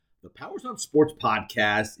The Powers on Sports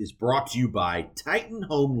podcast is brought to you by Titan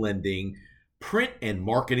Home Lending, Print and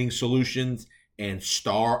Marketing Solutions, and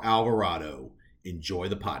Star Alvarado. Enjoy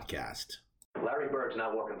the podcast. Larry Bird's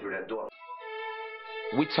not walking through that door.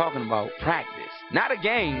 We talking about practice. Not a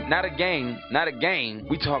game.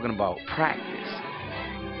 We talking about practice.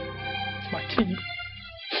 It's my team.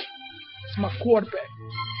 It's my quarterback.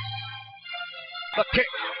 A kick.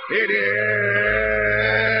 It is.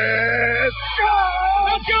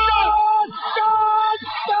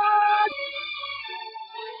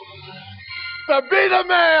 To be the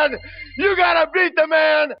man, you gotta beat the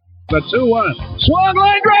man. The 2-1. Swung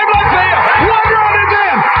line drive left field. One run is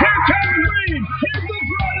in. Here comes Green. Here's the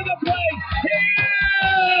front of the plate.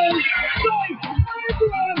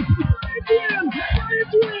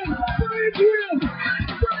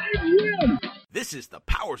 Braves win. This is the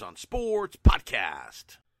Powers on Sports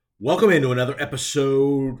podcast. Welcome into another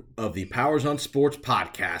episode of the Powers on Sports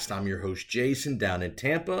podcast. I'm your host, Jason, down in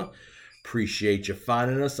Tampa. Appreciate you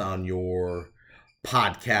finding us on your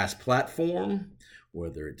podcast platform,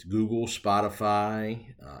 whether it's Google,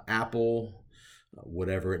 Spotify, Apple,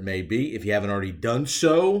 whatever it may be. If you haven't already done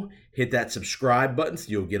so, hit that subscribe button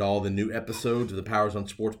so you'll get all the new episodes of the Powers on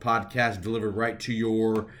Sports podcast delivered right to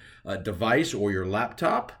your device or your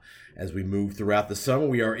laptop. As we move throughout the summer,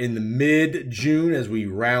 we are in the mid-June as we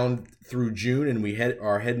round through June, and we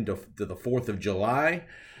are heading to the 4th of July.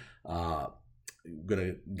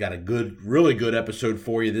 Got a really good episode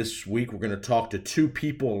for you this week. We're going to talk to two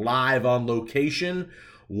people live on location,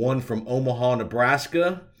 one from Omaha,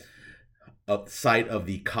 Nebraska, site of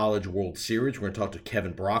the College World Series. We're going to talk to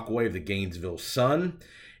Kevin Brockway of the Gainesville Sun,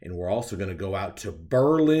 and we're also going to go out to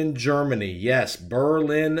Berlin, Germany. Yes,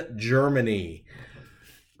 Berlin, Germany.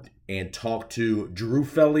 And talk to Drew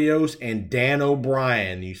Felios and Dan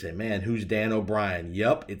O'Brien. You say, man, who's Dan O'Brien?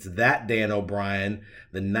 Yup, it's that Dan O'Brien,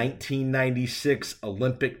 the 1996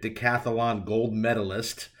 Olympic Decathlon gold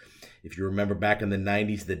medalist. If you remember back in the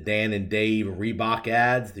 90s, the Dan and Dave Reebok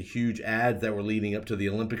ads, the huge ads that were leading up to the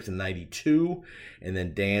Olympics in 92. And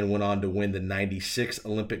then Dan went on to win the 96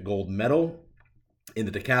 Olympic gold medal in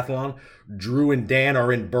the decathlon. Drew and Dan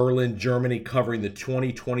are in Berlin, Germany, covering the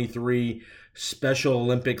 2023 Special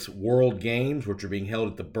Olympics World Games, which are being held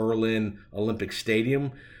at the Berlin Olympic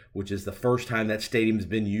Stadium, which is the first time that stadium has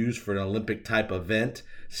been used for an Olympic-type event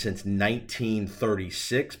since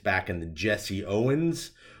 1936, back in the Jesse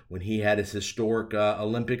Owens, when he had his historic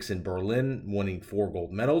Olympics in Berlin, winning 4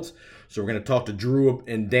 gold medals. So we're going to talk to Drew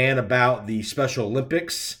and Dan about the Special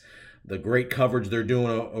Olympics, the great coverage they're doing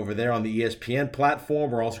over there on the ESPN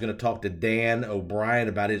platform. We're also going to talk to Dan O'Brien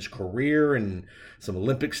about his career and some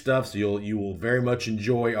Olympic stuff. So you will very much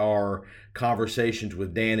enjoy our conversations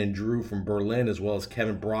with Dan and Drew from Berlin, as well as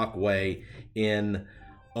Kevin Brockway in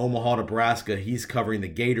Omaha, Nebraska. He's covering the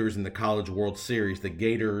Gators in the College World Series. The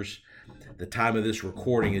Gators, the time of this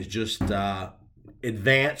recording, is just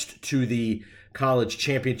advanced to the College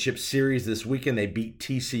Championship Series this weekend. They beat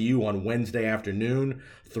TCU on Wednesday afternoon,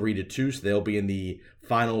 3-2. So they'll be in the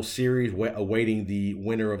final series, awaiting the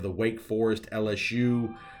winner of the Wake Forest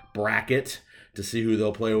LSU bracket to see who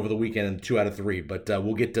they'll play over the weekend in 2 out of 3. But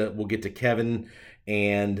we'll get to Kevin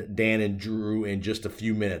and Dan and Drew in just a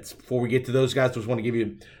few minutes. Before we get to those guys, I just want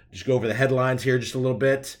to go over the headlines here just a little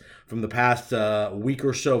bit from the past week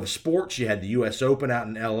or so of sports. You had the U.S. Open out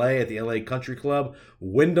in L.A. at the L.A. Country Club.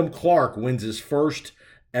 Wyndham Clark wins his first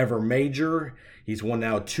ever major. He's won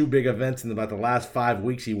now 2 big events in about the last 5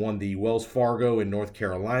 weeks. He won the Wells Fargo in North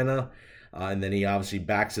Carolina, and then he obviously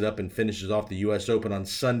backs it up and finishes off the U.S. Open on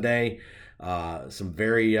Sunday. Some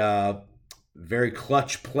very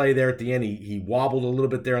clutch play there at the end. He wobbled a little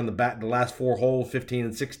bit there on the last 4 holes, 15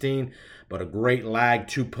 and 16, but a great lag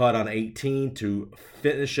 2-putt on 18 to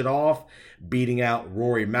finish it off, beating out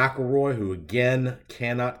Rory McIlroy, who again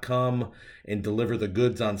cannot come and deliver the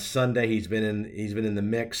goods on Sunday. He's been in the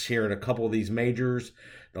mix here in a couple of these majors.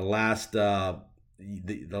 The last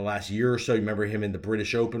year or so, you remember him in the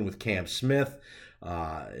British Open with Cam Smith.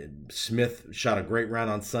 Smith shot a great round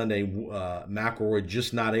on Sunday. McIlroy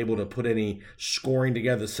just not able to put any scoring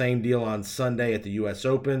together. Same deal on Sunday at the U.S.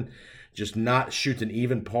 Open. Just not shoots an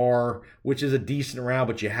even par, which is a decent round,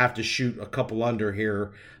 but you have to shoot a couple under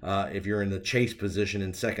here if you're in the chase position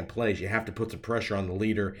in second place. You have to put some pressure on the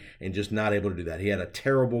leader, and just not able to do that. He had a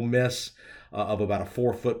terrible miss of about a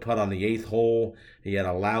 4-foot putt on the 8th hole. He had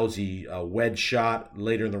a lousy wedge shot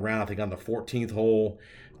later in the round, I think on the 14th hole.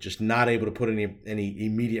 Just not able to put any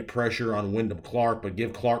immediate pressure on Wyndham Clark, but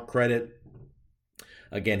give Clark credit.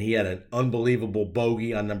 Again, he had an unbelievable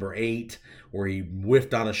bogey on number 8 where he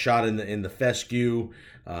whiffed on a shot in the fescue.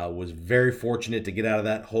 Was very fortunate to get out of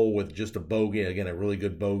that hole with just a bogey. Again, a really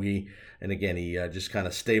good bogey. And again, he just kind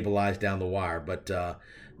of stabilized down the wire. But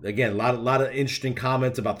again, a lot of interesting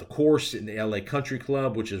comments about the course in the LA Country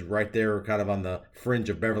Club, which is right there kind of on the fringe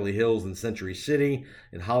of Beverly Hills and Century City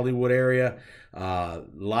in Hollywood area. A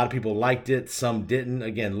lot of people liked it. Some didn't.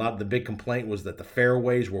 Again, the big complaint was that the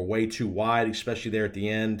fairways were way too wide, especially there at the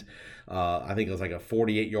end. I think it was like a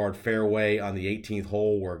 48-yard fairway on the 18th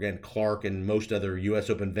hole where, again, Clark and most other U.S.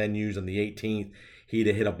 Open venues on the 18th, he'd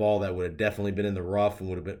have hit a ball that would have definitely been in the rough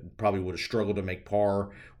and probably would have struggled to make par,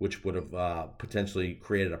 which would have potentially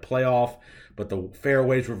created a playoff. But the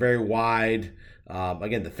fairways were very wide.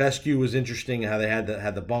 Again, the fescue was interesting, how they had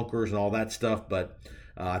the bunkers and all that stuff, but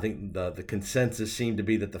I think the consensus seemed to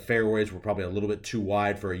be that the fairways were probably a little bit too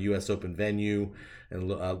wide for a U.S. Open venue and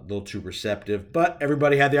a little too receptive. But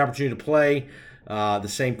everybody had the opportunity to play the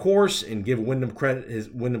same course and give Wyndham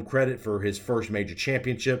credit for his first major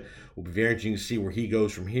championship. Will be very interesting to see where he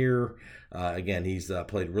goes from here. Again, he's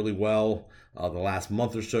played really well the last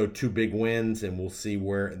month or so, 2 big wins, and we'll see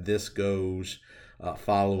where this goes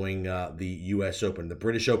following the U.S. Open. The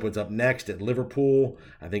British Open's up next at Liverpool.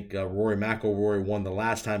 I think Rory McIlroy won the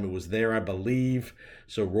last time it was there, I believe.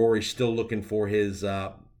 So Rory's still looking for his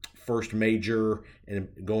first major and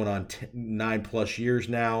going on 9+ years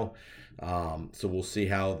now. So we'll see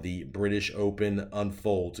how the British Open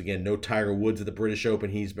unfolds. Again, no Tiger Woods at the British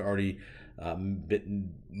Open. He's already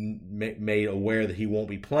been made aware that he won't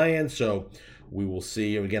be playing. So we will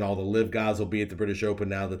see. Again, all the LIV guys will be at the British Open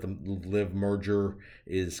now that the LIV merger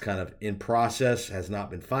is kind of in process, has not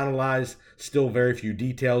been finalized. Still very few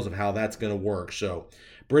details of how that's going to work. So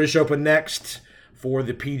British Open next for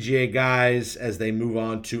the PGA guys as they move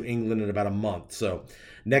on to England in about a month. So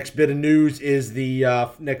next bit of news is the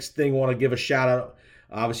next thing I want to give a shout out.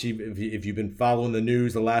 Obviously, if you've been following the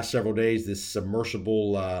news the last several days, this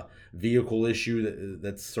submersible vehicle issue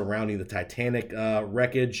that's surrounding the Titanic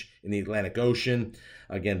wreckage in the Atlantic Ocean.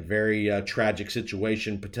 Again, very tragic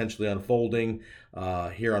situation potentially unfolding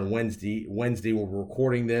here on Wednesday. Wednesday, when we're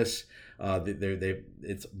recording this,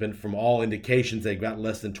 it's been, from all indications, they've got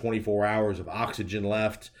less than 24 hours of oxygen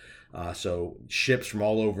left. So ships from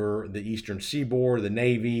all over the eastern seaboard, the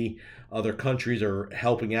Navy, other countries are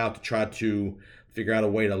helping out to try to figure out a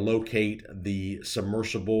way to locate the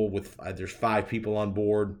submersible with there's 5 people on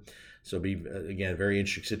board. So it'll be, again, a very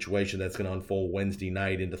interesting situation that's going to unfold Wednesday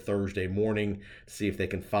night into Thursday morning to see if they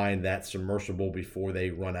can find that submersible before they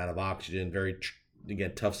run out of oxygen. Very,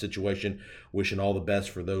 again, tough situation. Wishing all the best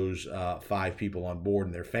for those 5 people on board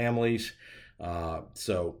and their families.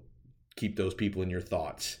 So keep those people in your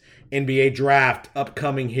thoughts. NBA draft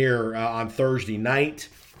upcoming here on Thursday night.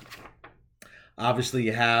 Obviously,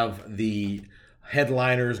 you have the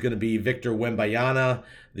headliner is going to be Victor Wembanyama,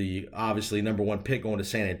 the obviously number 1 pick going to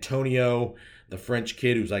San Antonio, the French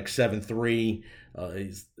kid who's like 7'3".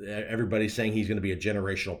 Everybody's saying he's going to be a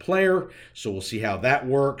generational player, so we'll see how that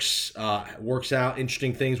works out.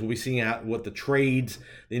 Interesting things we'll be seeing out what the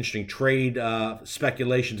interesting trade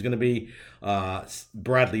speculation is going to be.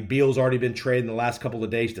 Bradley Beal's already been traded in the last couple of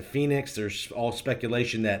days to Phoenix. There's all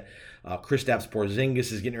speculation that Kristaps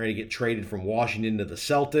Porzingis is getting ready to get traded from Washington to the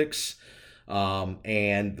Celtics.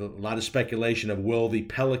 And a lot of speculation of will the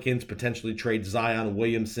Pelicans potentially trade Zion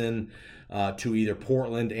Williamson to either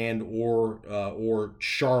Portland and or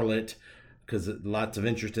Charlotte, because lots of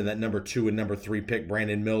interest in that number 2 and number 3 pick.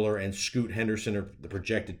 Brandon Miller and Scoot Henderson are the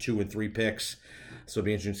projected 2 and 3 picks. So it'll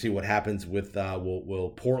be interesting to see what happens with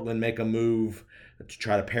will Portland make a move to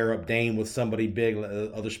try to pair up Dame with somebody big.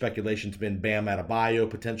 Other speculation's been Bam Adebayo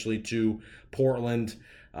potentially to Portland.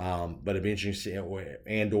 But it'd be interesting to see,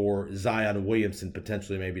 and or Zion Williamson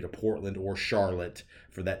potentially maybe to Portland or Charlotte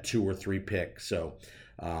for that 2 or 3 pick. So,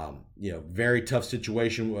 very tough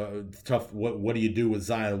situation. Tough. What do you do with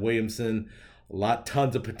Zion Williamson?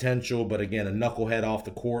 Tons of potential, but again, a knucklehead off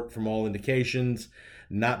the court from all indications.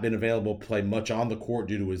 Not been available to play much on the court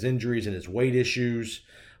due to his injuries and his weight issues.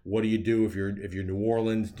 What do you do if you're New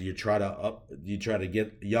Orleans? Do you try to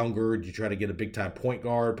get younger? Do you try to get a big time point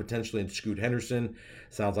guard potentially in Scoot Henderson?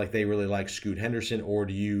 Sounds like they really like Scoot Henderson. Or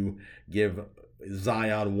do you give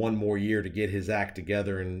Zion 1 more year to get his act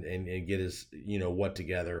together and get his what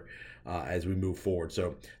together as we move forward?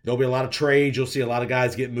 So there'll be a lot of trades. You'll see a lot of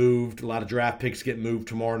guys get moved. A lot of draft picks get moved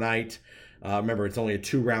tomorrow night. Remember, it's only a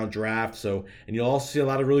 2-round draft, and you'll also see a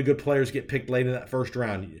lot of really good players get picked late in that first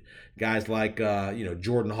round. Guys like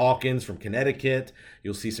Jordan Hawkins from Connecticut.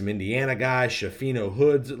 You'll see some Indiana guys, Shafino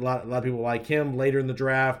Hoods. A lot of people like him later in the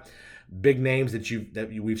draft. big names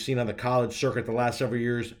that we've seen on the college circuit the last several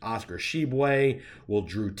years. Oscar Tshiebwe, will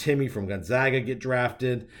Drew Timme from Gonzaga get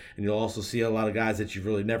drafted? And you'll also see a lot of guys that you've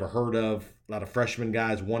really never heard of, a lot of freshman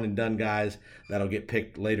guys, one-and-done guys that'll get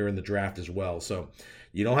picked later in the draft as well. So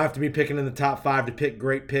you don't have to be picking in the top 5 to pick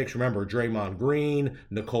great picks. Remember, Draymond Green,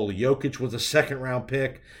 Nikola Jokic was a second-round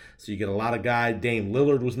pick. So you get a lot of guys. Dame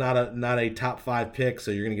Lillard was not a top 5 pick,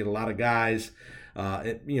 so you're going to get a lot of guys,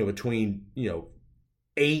 between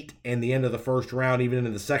 8 and the end of the first round, even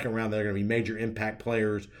into the second round, they're going to be major impact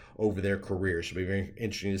players over their careers. So it'll be very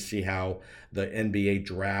interesting to see how the NBA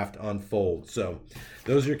draft unfolds. So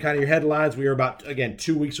those are kind of your headlines. We are about, again,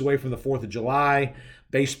 2 weeks away from the 4th of July.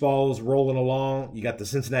 Baseball's rolling along. You got the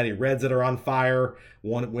Cincinnati Reds that are on fire,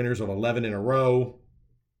 winners of 11 in a row.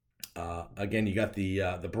 Again, you got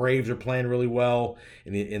the Braves are playing really well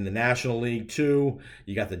in the National League too.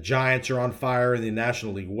 You got the Giants are on fire in the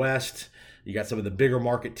National League West. You got some of the bigger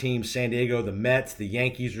market teams, San Diego, the Mets, the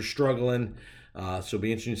Yankees are struggling. So it'll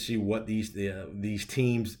be interesting to see what these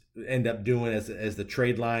teams end up doing as the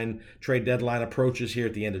trade deadline approaches here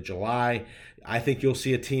at the end of July. I think you'll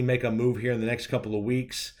see a team make a move here in the next couple of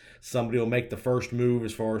weeks. Somebody will make the first move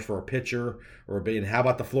as far as for a pitcher and how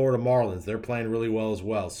about the Florida Marlins? They're playing really well as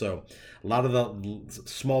well. So a lot of the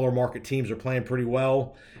smaller market teams are playing pretty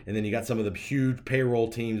well. And then you got some of the huge payroll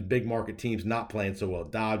teams, big market teams not playing so well.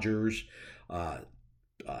 Dodgers,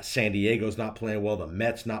 San Diego's not playing well. The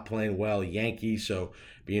Mets not playing well. Yankees. So it'll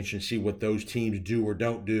be interesting to see what those teams do or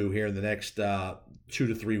don't do here in the next 2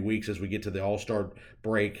 to 3 weeks as we get to the All-Star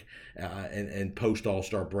break and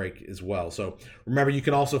post-All-Star break as well. So remember, you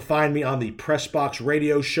can also find me on the Press Box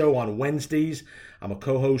Radio Show on Wednesdays. I'm a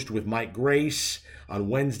co-host with Mike Grace. On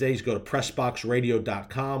Wednesdays, go to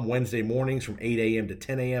PressBoxRadio.com. Wednesday mornings from 8 a.m. to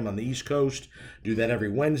 10 a.m. on the East Coast. Do that every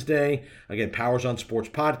Wednesday. Again, Powers on Sports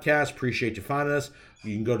Podcast. Appreciate you finding us.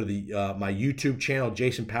 You can go to my YouTube channel,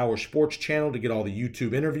 Jason Powers Sports Channel, to get all the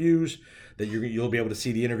YouTube interviews. That you'll be able to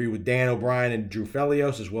see the interview with Dan O'Brien and Drew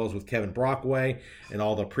Felios, as well as with Kevin Brockway, and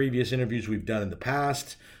all the previous interviews we've done in the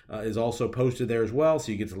past is also posted there as well.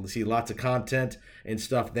 So you get to see lots of content and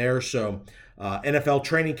stuff there. So NFL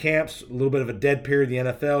training camps, a little bit of a dead period in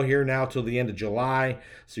the NFL here now till the end of July.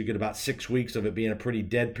 So you get about 6 weeks of it being a pretty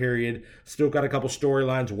dead period. Still got a couple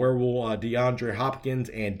storylines. Where will DeAndre Hopkins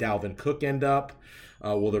and Dalvin Cook end up?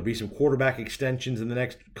 Will there be some quarterback extensions in the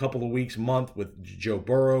next couple of weeks, month, with Joe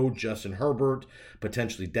Burrow, Justin Herbert,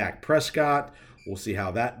 potentially Dak Prescott? We'll see how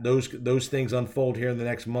those things unfold here in the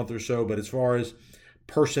next month or so. But as far as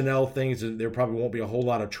personnel things, there probably won't be a whole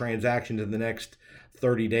lot of transactions in the next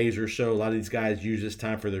 30 days or so. A lot of these guys use this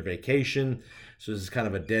time for their vacation. So this is kind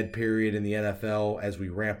of a dead period in the NFL as we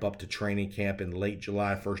ramp up to training camp in late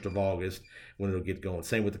July, 1st of August, when it'll get going.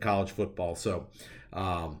 Same with the college football. So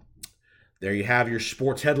there you have your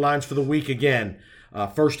sports headlines for the week again.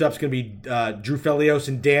 First up is going to be Drew Felios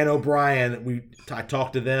and Dan O'Brien. I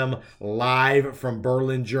talked to them live from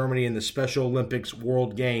Berlin, Germany in the Special Olympics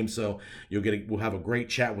World Games. So we'll have a great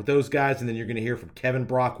chat with those guys. And then you're going to hear from Kevin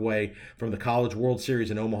Brockway from the College World Series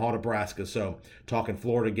in Omaha, Nebraska. So talking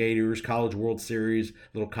Florida Gators, College World Series,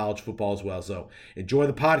 little college football as well. So enjoy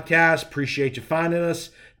the podcast. Appreciate you finding us.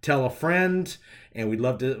 Tell a friend. And we'd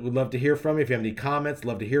love to hear from you. If you have any comments,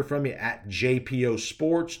 love to hear from you at JPO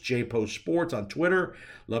Sports, JPO Sports on Twitter.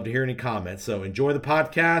 Love to hear any comments. So enjoy the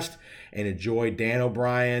podcast and enjoy Dan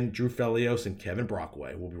O'Brien, Drew Felios, and Kevin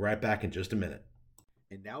Brockway. We'll be right back in just a minute.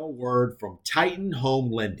 And now a word from Titan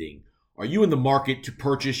Home Lending. Are you in the market to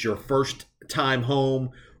purchase your first-time home,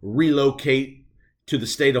 relocate to the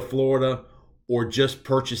state of Florida, or just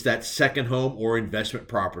purchase that second home or investment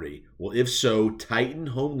property? Well, if so, Titan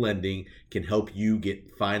Home Lending can help you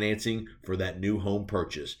get financing for that new home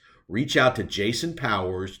purchase. Reach out to Jason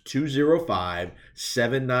Powers,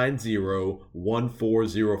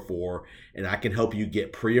 205-790-1404, and I can help you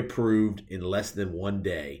get pre-approved in less than 1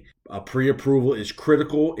 day. A pre-approval is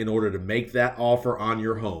critical in order to make that offer on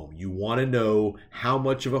your home. You want to know how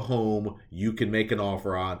much of a home you can make an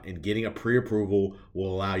offer on, and getting a pre-approval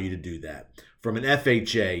will allow you to do that. From an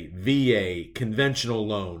FHA, VA, conventional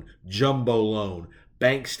loan, jumbo loan,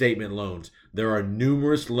 bank statement loans, there are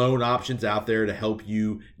numerous loan options out there to help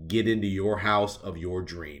you get into your house of your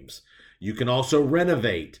dreams. You can also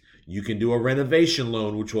renovate. You can do a renovation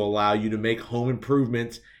loan, which will allow you to make home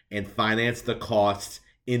improvements and finance the costs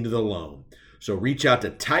into the loan. So reach out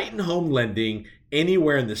to Titan Home Lending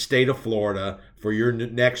anywhere in the state of Florida for your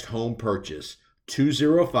next home purchase.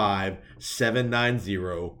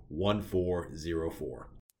 205-790-1404.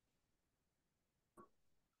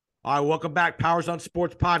 All right, welcome back. Powers on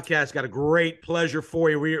Sports Podcast. Got a great pleasure for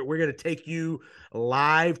you. We're going to take you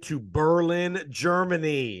live to Berlin,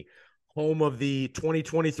 Germany. home of the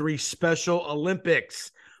 2023 Special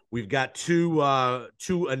Olympics. We've got two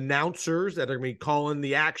announcers that are going to be calling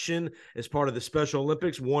the action as part of the Special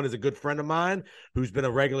Olympics. One is a good friend of mine who's been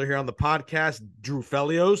a regular here on the podcast, Drew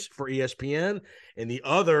Felios for ESPN. And the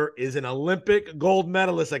other is an Olympic gold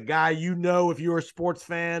medalist, a guy you know if you're a sports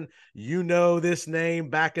fan, you know this name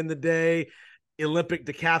back in the day. Olympic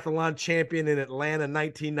decathlon champion in Atlanta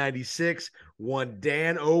 1996, one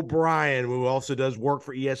Dan O'Brien, who also does work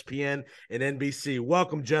for ESPN and NBC.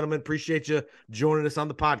 Welcome, gentlemen. Appreciate you joining us on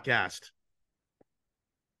the podcast.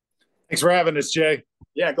 Thanks for having us, Jay.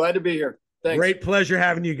 Yeah, glad to be here. Thanks. Great pleasure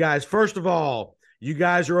having you guys. First of all, you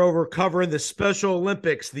guys are over covering the Special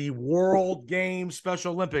Olympics, the World Games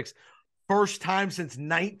Special Olympics. First time since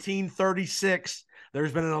 1936.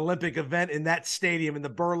 There's been an Olympic event in that stadium, in the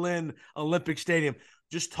Berlin Olympic Stadium.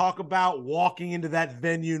 Just talk about walking into that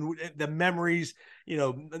venue, the memories,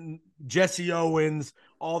 Jesse Owens,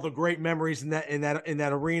 all the great memories in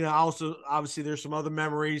that arena. Also, obviously, there's some other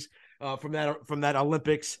memories from that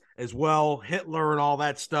Olympics as well, Hitler and all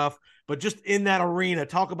that stuff. But just in that arena,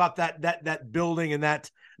 talk about that building and that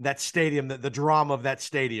stadium, the drama of that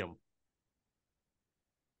stadium.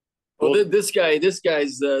 Well, this guy's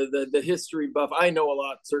the history buff. I know a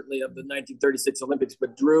lot, certainly, of the 1936 Olympics,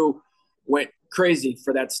 but Drew went crazy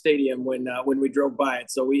for that stadium when we drove by it.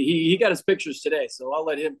 So he got his pictures today. So I'll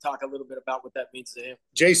let him talk a little bit about what that means to him.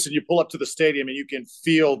 Jason, you pull up to the stadium and you can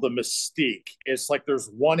feel the mystique. It's like there's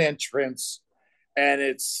one entrance, and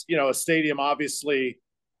it's a stadium, obviously,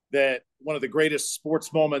 that one of the greatest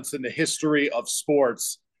sports moments in the history of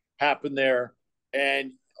sports happened there.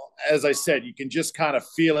 And as I said, you can just kind of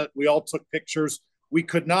feel it. We all took pictures. We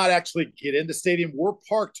could not actually get in the stadium. We're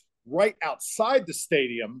parked right outside the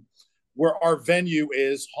stadium where our venue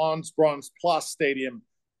is, Hans Brons Plus Stadium,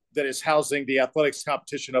 that is housing the athletics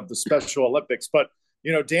competition of the Special Olympics. But,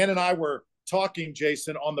 Dan and I were talking,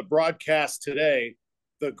 Jason, on the broadcast today,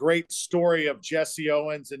 the great story of Jesse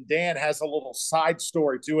Owens, and Dan has a little side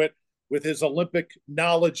story to it with his Olympic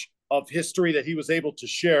knowledge of history that he was able to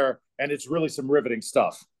share, and it's really some riveting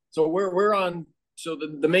stuff. So we're on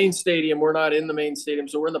the main stadium. We're not in the main stadium,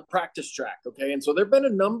 so we're in the practice track. Okay, and so there've been a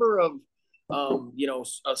number of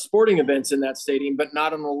sporting events in that stadium, but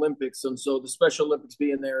not an Olympics. And so the Special Olympics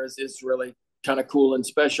being there is really kind of cool and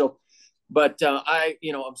special. But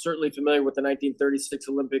I'm certainly familiar with the 1936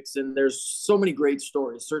 Olympics, and there's so many great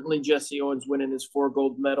stories. Certainly Jesse Owens winning his 4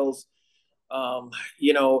 gold medals. And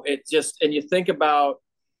you think about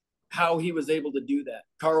how he was able to do that.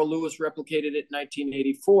 Carl Lewis replicated it in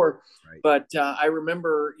 1984. Right. But I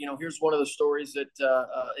remember, here's one of the stories that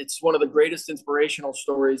it's one of the greatest inspirational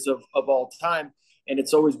stories of all time. And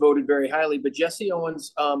it's always voted very highly. But Jesse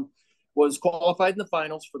Owens was qualified in the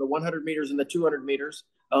finals for the 100 meters and the 200 meters.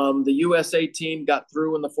 The USA team got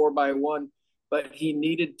through in the 4x1, but he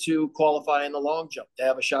needed to qualify in the long jump to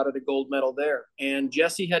have a shot at a gold medal there. And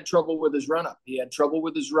Jesse had trouble with his run up. He had trouble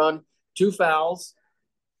with his run, 2 fouls,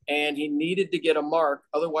 and he needed to get a mark.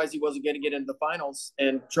 Otherwise, he wasn't going to get into the finals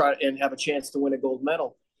and try and have a chance to win a gold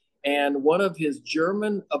medal. And one of his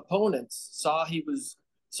German opponents saw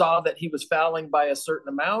that he was fouling by a certain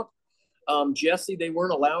amount. Jesse, they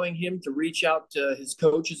weren't allowing him to reach out to his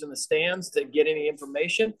coaches in the stands to get any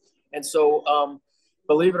information. And so,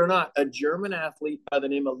 believe it or not, a German athlete by the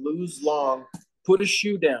name of Luz Long put his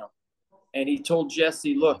shoe down, and he told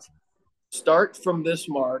Jesse, look, start from this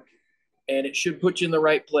mark, and it should put you in the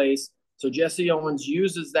right place. So Jesse Owens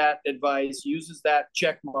uses that advice, uses that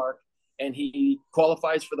check mark, and he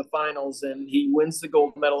qualifies for the finals, and he wins the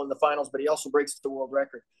gold medal in the finals, but he also breaks the world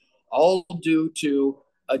record, all due to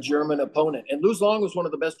a German opponent. And Luz Long was one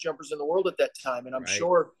of the best jumpers in the world at that time. And I'm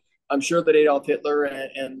sure that Adolf Hitler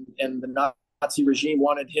and the Nazi regime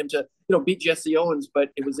wanted him to, beat Jesse Owens, but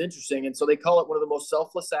it was interesting. And so they call it one of the most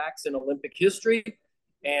selfless acts in Olympic history.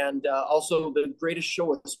 And also the greatest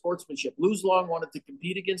show of sportsmanship. Luz Long wanted to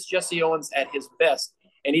compete against Jesse Owens at his best.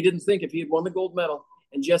 And he didn't think if he had won the gold medal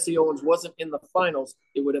and Jesse Owens wasn't in the finals,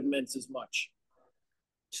 it would have meant as much.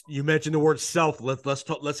 You mentioned the word self.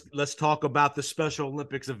 Let's talk about the Special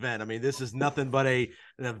Olympics event. I mean, this is nothing but an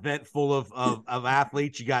event full of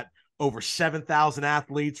athletes. You got over 7,000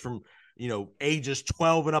 athletes from ages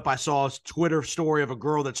 12 and up. I saw a Twitter story of a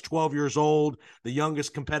girl that's 12 years old, the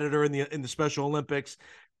youngest competitor in the Special Olympics.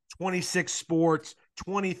 26 sports,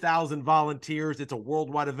 20,000 volunteers. It's a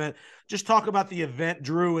worldwide event. Just talk about the event,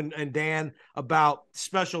 Drew and Dan, about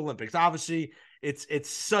Special Olympics. Obviously, it's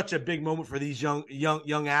such a big moment for these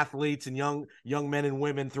young athletes and young men and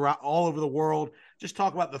women throughout all over the world. Just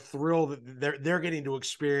talk about the thrill that they're getting to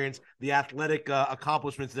experience, the athletic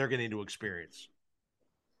accomplishments they're getting to experience.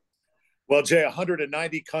 Well, Jay,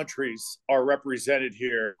 190 countries are represented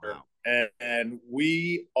here, Wow. and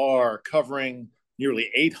we are covering nearly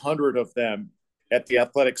 800 of them at the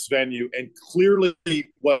athletics venue. And clearly,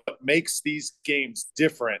 what makes these games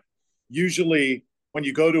different, usually when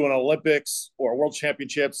you go to an Olympics or World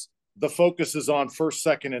Championships, the focus is on first,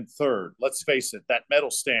 second, and third. Let's face it, that medal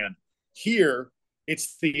stand. Here,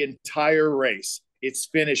 it's the entire race. It's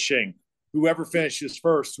finishing. Whoever finishes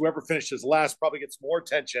first, whoever finishes last probably gets more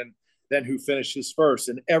attention than who finishes first.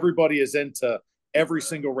 And everybody is into every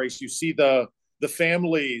single race. You see the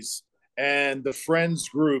families and the friends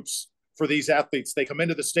groups for these athletes. They come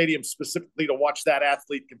into the stadium specifically to watch that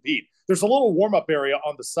athlete compete. There's a little warm-up area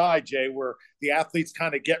on the side, Jay, where the athletes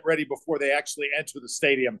kind of get ready before they actually enter the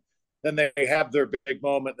stadium. Then they have their big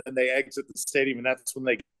moment, and they exit the stadium, and that's when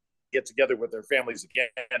they get together with their families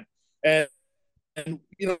again. And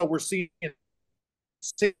you know, we're seeing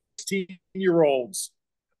 16-year-olds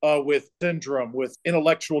with syndrome, with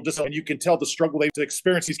intellectual disability, and you can tell the struggle they to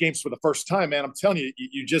experience these games for the first time. Man, I'm telling you,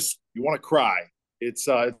 you want to cry. It's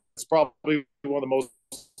probably one of the most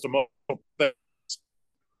emotional things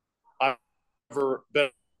I've ever been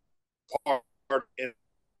part in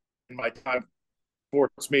my time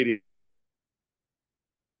sports media.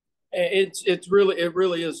 It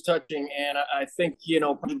really is touching, and I think, you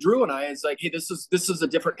know, Drew and I, it's like, hey, this is a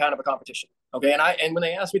different kind of a competition, okay? And when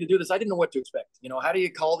they asked me to do this, I didn't know what to expect. You know, how do you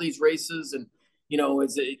call these races? And you know,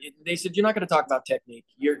 they said you're not going to talk about technique.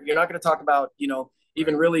 You're not going to talk about, you know,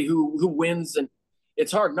 even really who wins, and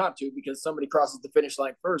it's hard not to because somebody crosses the finish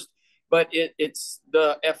line first. But it's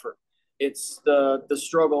the effort, it's the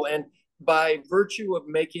struggle, and by virtue of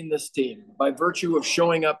making this team, by virtue of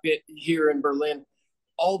showing up here in Berlin,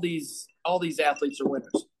 all these athletes are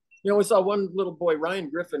winners. You know, we saw one little boy, Ryan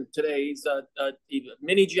Griffin, today. He's a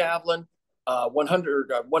mini javelin,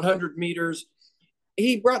 100 meters.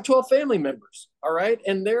 He brought 12 family members, all right?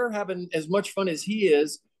 And they're having as much fun as he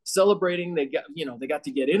is celebrating. They got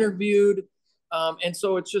to get interviewed. And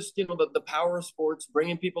so it's just, you know, the power of sports,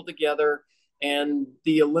 bringing people together, and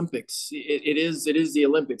the Olympics. It is the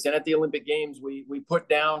Olympics. And at the Olympic Games, we put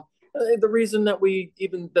down the reason that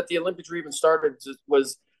the Olympics were even started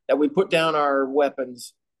was that we put down our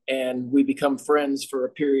weapons and we become friends for a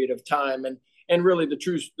period of time. And really the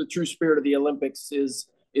true spirit of the Olympics is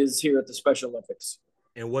here at the Special Olympics.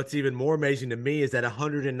 And what's even more amazing to me is that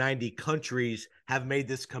 190 countries have made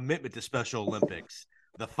this commitment to Special Olympics.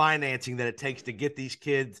 The financing that it takes to get these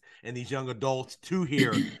kids and these young adults to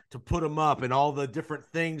here, to put them up, and all the different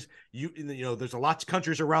things. You know, there's a lot of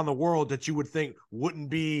countries around the world that you would think wouldn't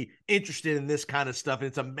be interested in this kind of stuff. And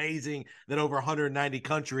it's amazing that over 190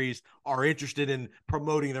 countries are interested in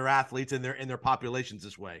promoting their athletes and their populations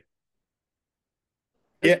this way.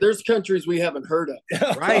 Yeah. There's countries we haven't heard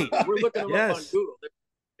of. Right. We're looking them up on Google.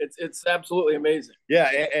 It's absolutely amazing.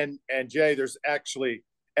 Yeah, and Jay, there's actually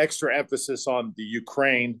extra emphasis on the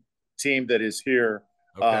Ukraine team that is here,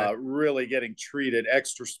 really getting treated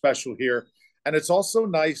extra special here. And it's also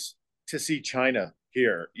nice to see China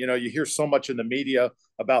here. You know, you hear so much in the media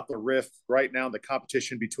about the rift right now, the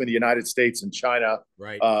competition between the United States and China,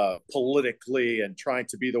 right, politically, and trying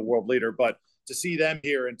to be the world leader. But to see them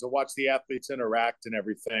here and to watch the athletes interact and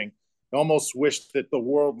everything, I almost wish that the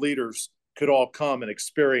world leaders could all come and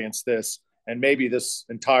experience this, and maybe this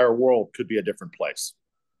entire world could be a different place.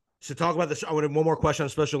 So talk about this. I want one more question on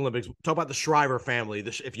Special Olympics. Talk about the Shriver family.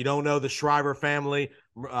 If you don't know, the Shriver family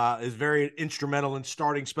is very instrumental in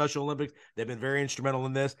starting Special Olympics. They've been very instrumental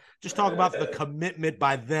in this. Just talk about the commitment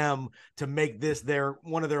by them to make this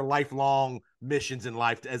one of their lifelong missions in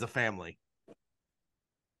life as a family.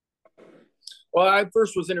 Well, I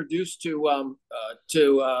first was introduced to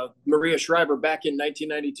Maria Shriver back in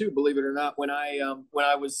 1992. Believe it or not, when I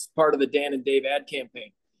was part of the Dan and Dave ad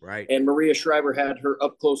campaign. Right. And Maria Shriver had her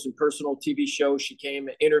up close and personal TV show. She came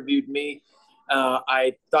and interviewed me.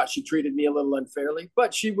 I thought she treated me a little unfairly,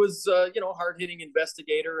 but she was, hard-hitting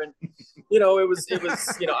investigator. And, it was,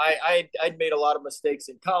 I'd made a lot of mistakes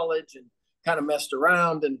in college and kind of messed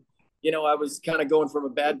around. And, I was kind of going from a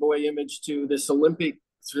bad boy image to this Olympic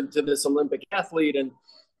athlete.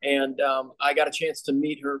 And I got a chance to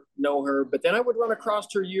meet her, know her, but then I would run across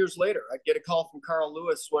her years later. I'd get a call from Carl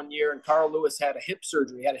Lewis one year, and Carl Lewis had a hip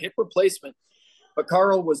surgery, had a hip replacement. But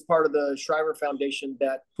Carl was part of the Shriver Foundation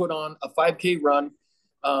that put on a 5K run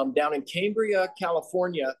down in Cambria,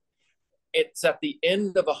 California. It's at the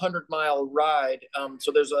end of a 100-mile ride.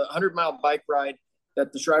 So there's a 100-mile bike ride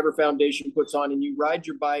that the Shriver Foundation puts on, and you ride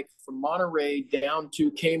your bike from Monterey down to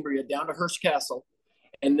Cambria, down to Hearst Castle.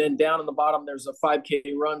 And then down in the bottom, there's a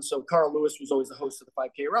 5K run. So Carl Lewis was always the host of the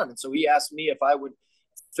 5K run. And so he asked me if I would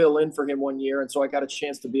fill in for him one year. And so I got a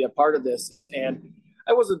chance to be a part of this. And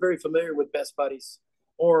I wasn't very familiar with Best Buddies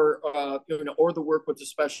or the work with the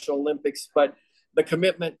Special Olympics, but the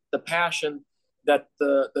commitment, the passion that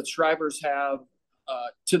the Shrivers have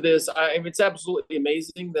to this, it's absolutely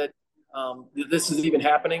amazing that this is even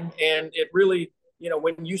happening. And it really,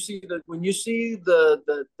 when you see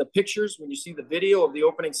the pictures, when you see the video of the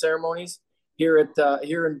opening ceremonies here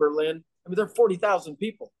in Berlin, there are 40,000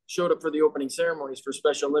 people showed up for the opening ceremonies for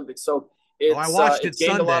Special Olympics. So I watched it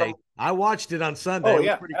Sunday. I watched it on Sunday. It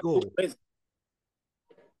was pretty cool. Amazing.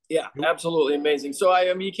 Yeah, absolutely amazing. So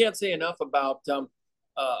you can't say enough about the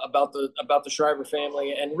Shriver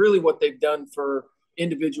family and really what they've done for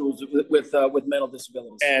individuals with mental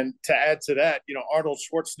disabilities. And to add to that, Arnold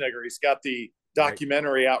Schwarzenegger, he's got the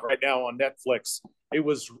documentary out right now on Netflix. It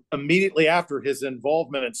was immediately after his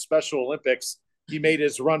involvement in Special Olympics. He made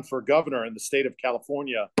his run for governor in the state of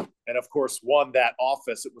California and, of course, won that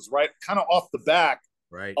office. It was kind of off the back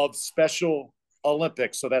of Special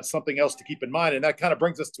Olympics. So that's something else to keep in mind. And that kind of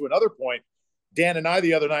brings us to another point. Dan and I,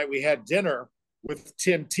 the other night, we had dinner with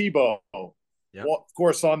Tim Tebow, of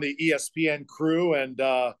course, on the ESPN crew. And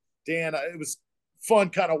Dan, it was fun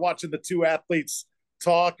kind of watching the two athletes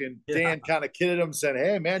talk, and Dan kind of kidded him, saying,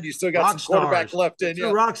 "Hey, man, you still got some quarterback left in you."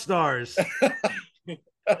 Rock stars.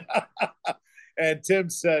 And Tim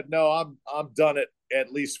said, "No, I'm done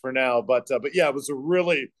at least for now." But yeah, it was a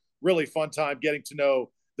really, really fun time getting to know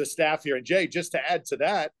the staff here. And Jay, just to add to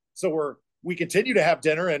that, so we continue to have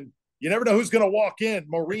dinner, and you never know who's going to walk in.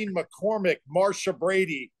 Maureen McCormick, Marsha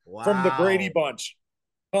Brady from the Brady Bunch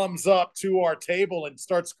comes up to our table and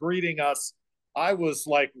starts greeting us. I was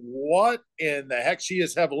like, what in the heck? She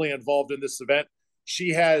is heavily involved in this event.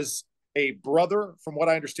 She has a brother, from what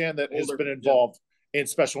I understand, that has been involved in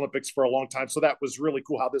Special Olympics for a long time. So that was really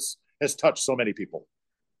cool how this has touched so many people.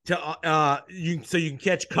 You can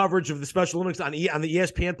catch coverage of the Special Olympics on the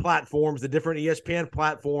ESPN platforms, the different ESPN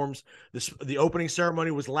platforms. The opening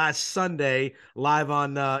ceremony was last Sunday, live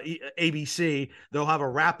on ABC. They'll have a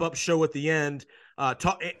wrap-up show at the end.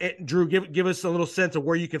 Drew, give us a little sense of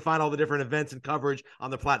where you can find all the different events and coverage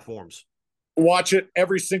on the platforms. Watch it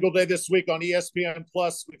every single day this week on ESPN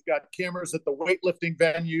Plus. We've got cameras at the weightlifting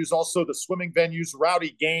venues, also the swimming venues.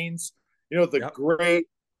 Rowdy Gaines, great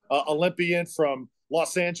Olympian from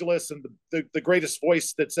Los Angeles and the greatest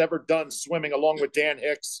voice that's ever done swimming, along with Dan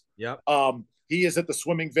Hicks. He is at the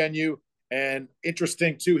swimming venue. And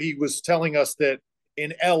interesting too, he was telling us that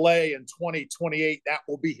in LA in 2028, that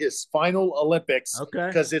will be his final Olympics.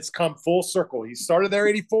 Because it's come full circle. He started there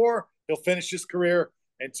 84. He'll finish his career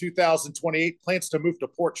in 2028. Plans to move to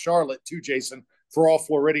Port Charlotte too, Jason, for all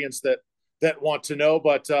Floridians that want to know.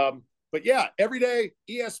 But yeah, every day,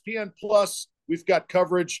 ESPN Plus, we've got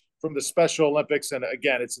coverage from the Special Olympics. And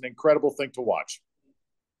again, it's an incredible thing to watch.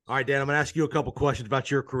 All right, Dan, I'm going to ask you a couple questions about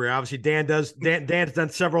your career. Obviously, Dan has done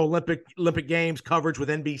several Olympic Games coverage with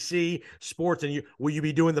NBC Sports, and will you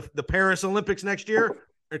be doing the Paris Olympics next year,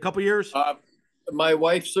 in a couple years? My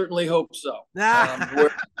wife certainly hopes so.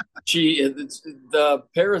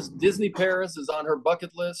 Disney Paris is on her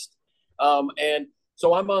bucket list, and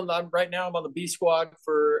so I'm on the B squad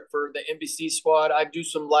for the NBC squad. I do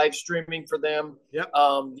some live streaming for them.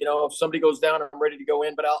 If somebody goes down, I'm ready to go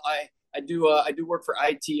in, but I do work for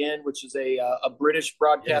ITN, which is a British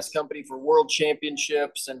broadcast company for world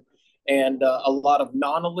championships and a lot of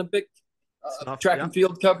non-Olympic track and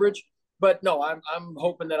field coverage. But no, I'm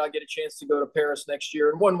hoping that I'll get a chance to go to Paris next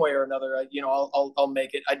year in one way or another. I'll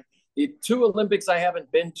make it. The two Olympics I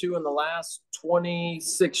haven't been to in the last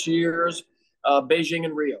 26 years, Beijing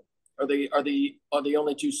and Rio are the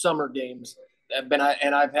only two summer games. And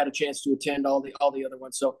I've had a chance to attend all the other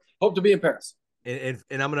ones. So hope to be in Paris. And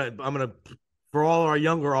I'm gonna for all our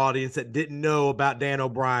younger audience that didn't know about Dan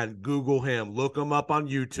O'Brien, Google him, look him up on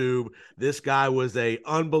YouTube. This guy was a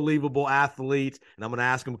unbelievable athlete, and I'm gonna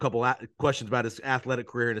ask him a couple questions about his athletic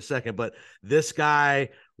career in a second. But this guy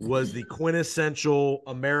was the quintessential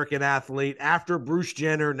American athlete after Bruce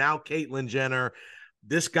Jenner, now Caitlyn Jenner.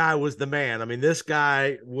 This guy was the man. I mean, this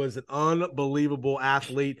guy was an unbelievable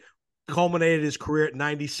athlete. Culminated his career at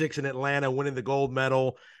 96 in Atlanta, winning the gold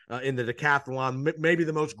medal in the decathlon, maybe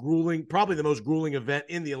probably the most grueling event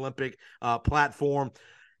in the Olympic platform.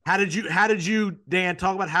 How did you, Dan,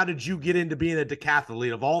 talk about how did you get into being a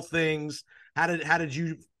decathlete of all things? How did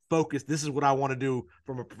you focus? This is what I want to do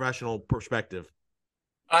from a professional perspective.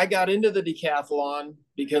 I got into the decathlon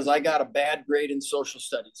because I got a bad grade in social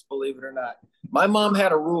studies, believe it or not. My mom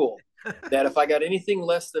had a rule that if I got anything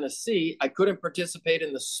less than a C, I couldn't participate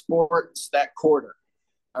in the sports that quarter.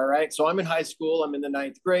 All right. So I'm in high school. I'm in the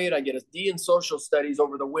 9th grade. I get a D in social studies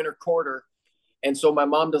over the winter quarter. And so my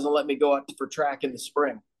mom doesn't let me go out for track in the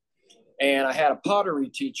spring. And I had a pottery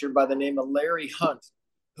teacher by the name of Larry Hunt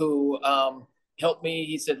who helped me.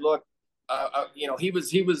 He said, look, he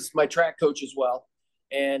was my track coach as well.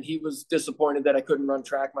 And he was disappointed that I couldn't run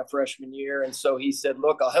track my freshman year. And so he said,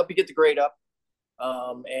 look, I'll help you get the grade up.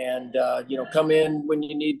 Come in when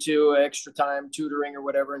you need to, extra time, tutoring or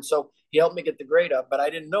whatever. And so he helped me get the grade up, but I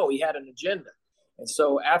didn't know he had an agenda. And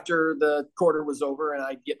so after the quarter was over and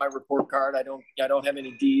I get my report card, I don't have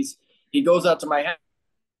any D's. He goes out to my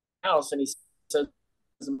house and he says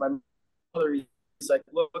to my mother, he's like,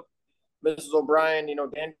 look, Mrs. O'Brien,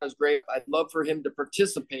 Dan does great. I'd love for him to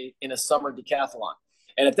participate in a summer decathlon.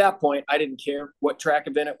 And at that point, I didn't care what track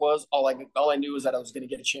event it was. All I knew was that I was going to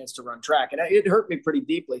get a chance to run track. And it hurt me pretty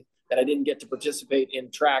deeply that I didn't get to participate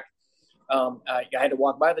in track. I had to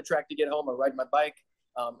walk by the track to get home or ride my bike.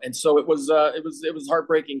 And so it was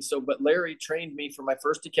heartbreaking. But Larry trained me for my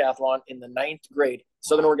first decathlon in the 9th grade,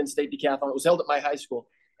 Southern Oregon State Decathlon. It was held at my high school.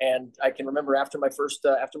 And I can remember after my first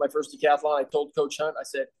decathlon, I told Coach Hunt, I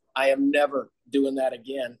said, I am never doing that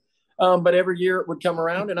again. But every year it would come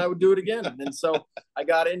around and I would do it again. And so I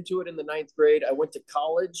got into it in the 9th grade. I went to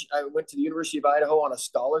college. I went to the University of Idaho on a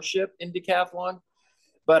scholarship in decathlon,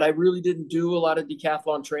 but I really didn't do a lot of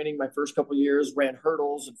decathlon training my first couple of years, ran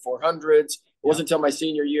hurdles and 400s. It wasn't until my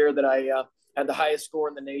senior year that I had the highest score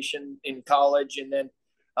in the nation in college, and then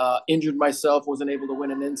injured myself, wasn't able to win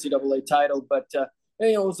an NCAA title. But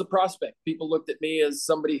it was a prospect. People looked at me as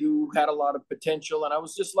somebody who had a lot of potential, and I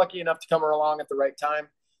was just lucky enough to come along at the right time.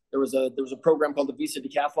 There was a program called the Visa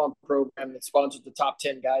Decathlon program that sponsored the top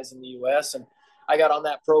 10 guys in the U.S. And I got on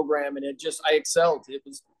that program and I excelled. It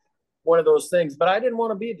was one of those things, but I didn't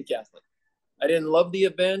want to be a decathlete. I didn't love the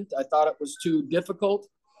event. I thought it was too difficult.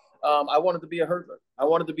 I wanted to be a hurdler. I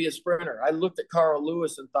wanted to be a sprinter. I looked at Carl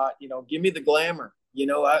Lewis and thought, give me the glamour.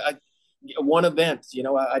 I one event,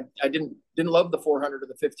 I didn't love the 400 or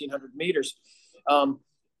the 1500 meters.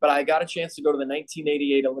 But I got a chance to go to the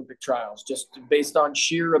 1988 Olympic trials just based on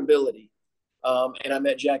sheer ability. And I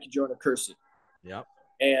met Jackie Joyner-Kersee. Yep.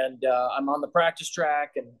 And I'm on the practice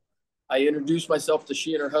track, and I introduced myself to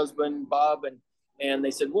she and her husband, Bob, and they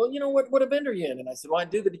said, well, what event are you in? And I said, well, I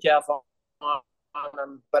do the decathlon,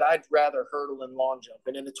 but I'd rather hurdle and long jump.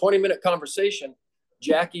 And in a 20-minute conversation,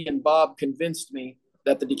 Jackie and Bob convinced me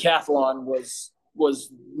that the decathlon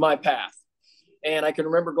was my path. And I can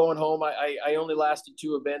remember going home. I only lasted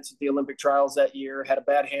 2 events at the Olympic trials that year, had a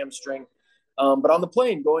bad hamstring. But on the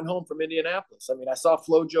plane going home from Indianapolis, I saw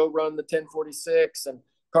FloJo run the 10:46, and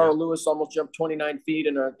Carl Lewis almost jumped 29 feet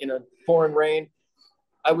in a pouring rain.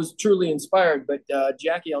 I was truly inspired. But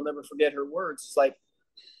Jackie, I'll never forget her words. It's like,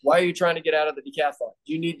 why are you trying to get out of the decathlon?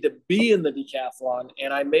 You need to be in the decathlon.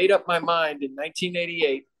 And I made up my mind in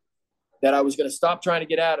 1988 that I was going to stop trying to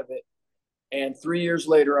get out of it. And 3 years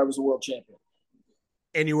later, I was a world champion.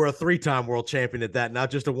 And you were a 3-time world champion at that,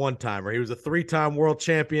 not just a 1-timer. He was a 3-time world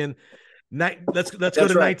champion. Let's go to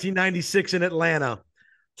 1996 in Atlanta.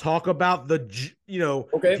 Talk about the, if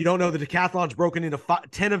you don't know, the decathlon's broken into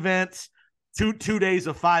 10 events, two days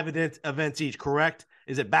of 5 events each, correct?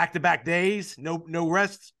 Is it back-to-back days? No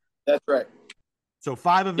rests? That's right. So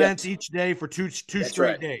 5 events each day for two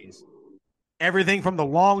straight days. Everything from the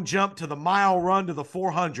long jump to the mile run to the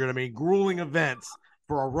 400. Grueling events.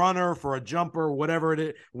 For a runner, for a jumper, whatever it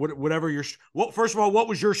is, whatever first of all, what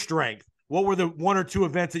was your strength? What were the 1 or 2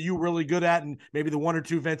 events that you were really good at, and maybe the 1 or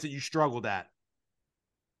 2 events that you struggled at?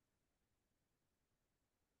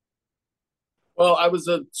 Well, I was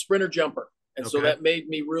a sprinter jumper. And so that made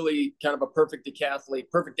me really kind of a perfect athlete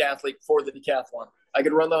for the decathlon. I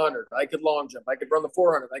could run the 100. I could long jump. I could run the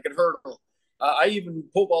 400. I could hurdle. I even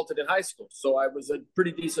pole vaulted in high school. So I was a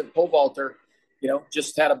pretty decent pole vaulter.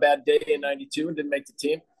 Just had a bad day in 92 and didn't make the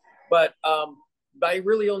team. But I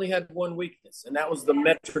really only had one weakness, and that was the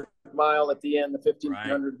metric mile at the end, the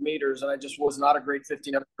 1,500 meters. And I just was not a great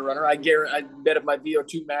 1,500 runner. I bet if my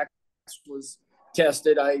VO2 max was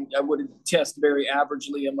tested, I would test very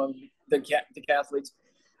averagely among the decathletes.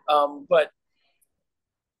 But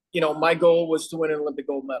my goal was to win an Olympic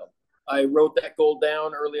gold medal. I wrote that goal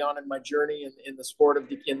down early on in my journey in the sport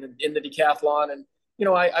of in the decathlon, and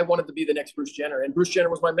I wanted to be the next Bruce Jenner, and Bruce Jenner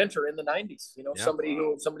was my mentor in the 90s. Somebody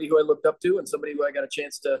who I looked up to, and somebody who I got a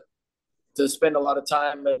chance to spend a lot of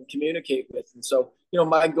time and communicate with. And so,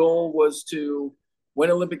 my goal was to win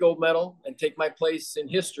an Olympic gold medal and take my place in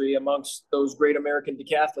history amongst those great American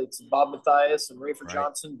decathletes, Bob Mathias and Rafer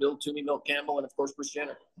Johnson, Bill Toomey, Milt Campbell, and of course Bruce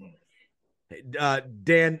Jenner.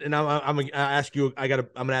 Dan, and I'm gonna ask you. I'm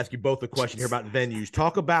gonna ask you both a question here about venues.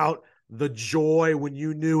 Talk about the joy when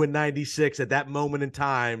you knew in 96 at that moment in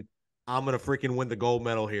time, I'm going to freaking win the gold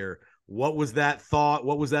medal here. What was that thought?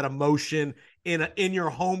 What was that emotion in your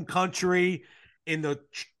home country, in the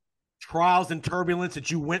trials and turbulence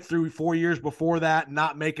that you went through 4 years before that,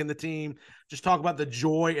 not making the team? Just talk about the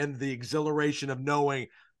joy and the exhilaration of knowing,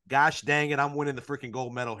 gosh dang it, I'm winning the freaking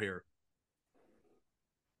gold medal here.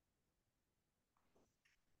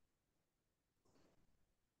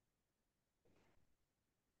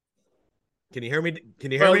 Can you hear me?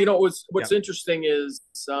 Can you hear me? What's interesting is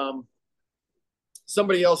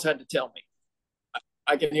somebody else had to tell me.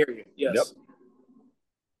 I can hear you. Yes. Yep.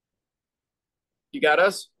 You got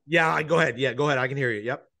us? Yeah, go ahead. Yeah, go ahead. I can hear you.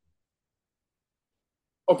 Yep.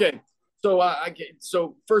 Okay.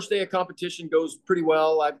 So first day of competition goes pretty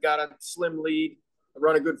well. I've got a slim lead. I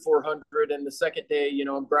run a good 400, and the second day,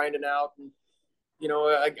 I'm grinding out, and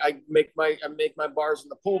I make my bars in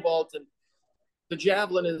the pole vault, and the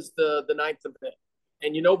javelin is the ninth event.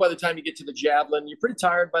 And by the time you get to the javelin, you're pretty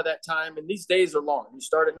tired by that time. And these days are long. You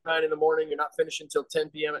start at 9 in the morning. You're not finishing until 10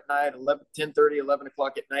 p.m. at night, 10:30, 11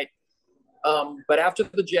 o'clock at night. But after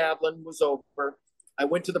the javelin was over, I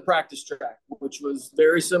went to the practice track, which was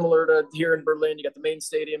very similar to here in Berlin. You got the main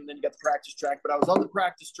stadium, then you got the practice track. But I was on the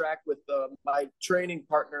practice track with my training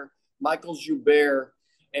partner, Michael Joubert,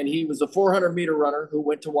 and he was a 400-meter runner who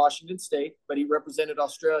went to Washington State, but he represented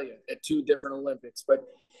Australia at 2 different Olympics. But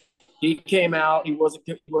he came out. He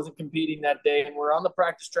wasn't competing that day, and we're on the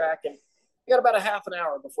practice track, and we got about a half an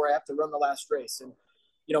hour before I have to run the last race. And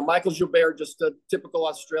Michael Joubert, just a typical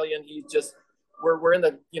Australian. He just we're in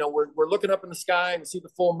the we're looking up in the sky and we see the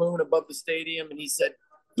full moon above the stadium, and he said,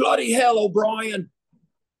 "Bloody hell, O'Brien!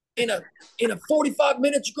 In a 45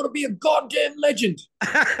 minutes, you're going to be a goddamn legend."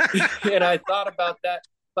 And I thought about that.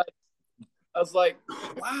 But I was like,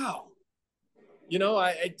 wow.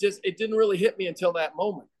 It didn't really hit me until that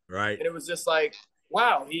moment. Right. And it was just like,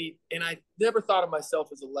 wow. And I never thought of myself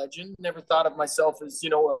as a legend, never thought of myself as,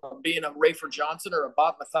 being a Rafer Johnson or a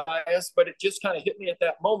Bob Mathias, but it just kind of hit me at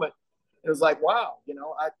that moment. It was like, wow,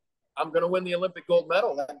 I'm going to win the Olympic gold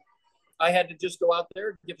medal. And I had to just go out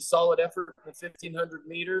there, give a solid effort in the 1,500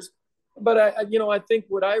 meters. But I think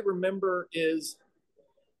what I remember is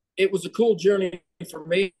it was a cool journey for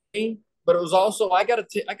me, but it was also, I got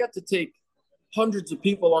to take hundreds of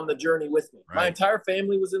people on the journey with me. Right. My entire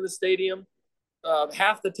family was in the stadium.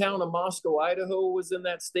 Half the town of Moscow, Idaho was in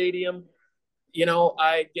that stadium.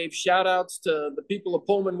 I gave shout outs to the people of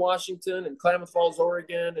Pullman, Washington and Klamath Falls,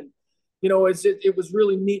 Oregon. And, it was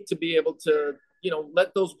really neat to be able to,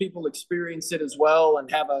 let those people experience it as well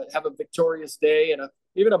and have a victorious day. And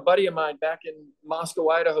even a buddy of mine back in Moscow,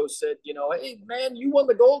 Idaho said, "Hey man, you won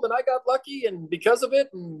the gold and I got lucky. And because of it,"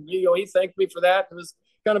 and, he thanked me for that. It was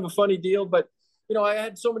kind of a funny deal, but I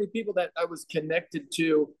had so many people that I was connected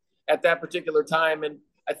to at that particular time. And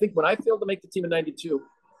I think when I failed to make the team in 92,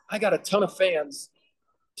 I got a ton of fans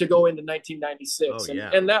to go into 1996. Oh,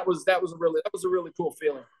 yeah. And that was a really cool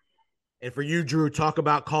feeling. And for you, Drew, talk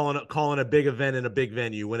about calling a big event in a big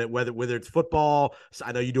venue, whether it's football.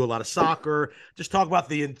 I know you do a lot of soccer. Just talk about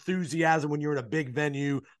the enthusiasm when you're in a big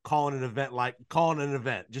venue, calling an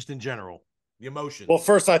event, just in general, the emotion. Well,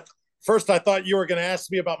 first I thought you were going to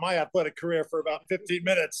ask me about my athletic career for about 15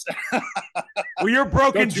 minutes. Well, your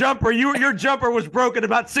broken jumper, your jumper was broken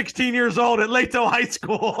about 16 years old at Lato High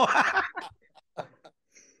School.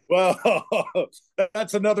 Well,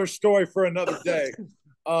 that's another story for another day.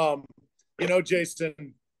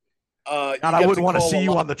 Jason, God, I wouldn't want to see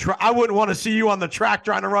you on the track. I wouldn't want to see you on the track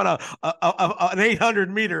trying to run an 800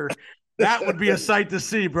 meter. That would be a sight to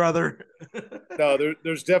see, brother. No,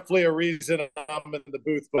 there's definitely a reason I'm in the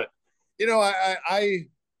booth, but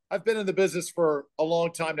I've been in the business for a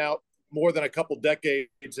long time now, more than a couple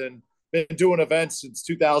decades, and been doing events since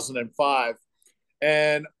 2005.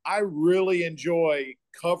 And I really enjoy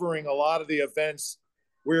covering a lot of the events.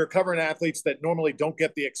 We're covering athletes that normally don't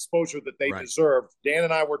get the exposure that they deserve. Dan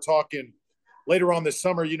and I were talking later on this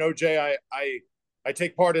summer. Jay, I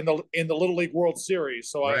take part in the Little League World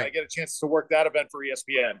Series, so I get a chance to work that event for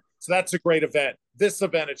ESPN. So that's a great event. This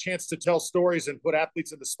event, a chance to tell stories and put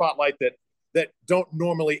athletes in the spotlight that don't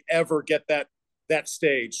normally ever get that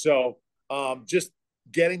stage. So just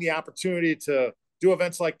getting the opportunity to do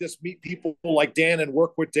events like this, meet people like Dan and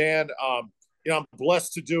work with Dan. I'm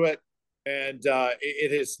blessed to do it. And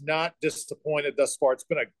it has not disappointed thus far. It's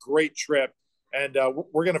been a great trip, and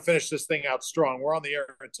we're going to finish this thing out strong. We're on the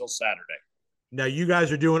air until Saturday. Now, you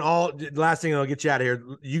guys are doing last thing, I'll get you out of here.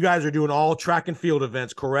 You guys are doing all track and field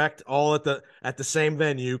events, correct? All at the same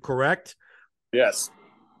venue, correct? Yes.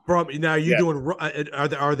 Doing,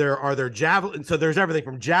 are there javelin? So there's everything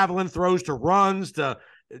from javelin throws to runs to,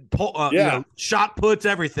 shot puts,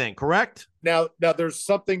 everything, correct? Now there's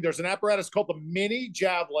an apparatus called the mini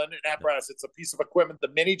javelin. It's a piece of equipment, the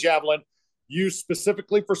mini javelin, used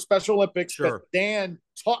specifically for Special Olympics. Sure. But Dan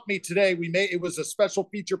taught me today. It was a special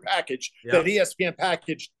feature package that ESPN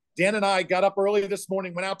packaged. Dan and I got up early this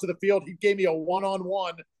morning, went out to the field. He gave me a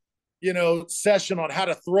one-on-one, session on how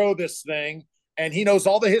to throw this thing. And he knows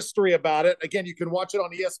all the history about it. Again, you can watch it on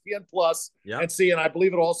ESPN Plus and see, and I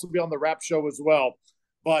believe it'll also be on the Wrap Show as well.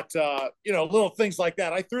 But, little things like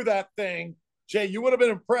that. I threw that thing. Jay, you would have been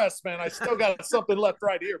impressed, man. I still got something left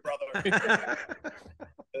right here, brother.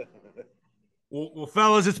 Well,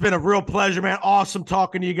 fellas, it's been a real pleasure, man. Awesome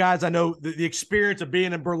talking to you guys. I know the experience of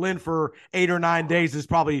being in Berlin for 8 or 9 days is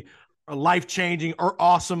probably life-changing or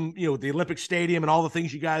awesome, the Olympic Stadium and all the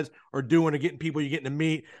things you guys are doing and getting people you're getting to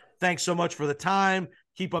meet. Thanks so much for the time.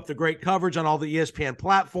 Keep up the great coverage on all the ESPN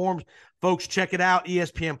platforms. Folks, check it out,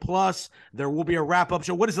 ESPN Plus. There will be a wrap-up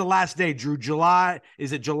show. What is the last day, Drew? July?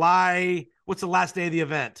 Is it July? What's the last day of the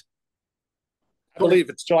event? I believe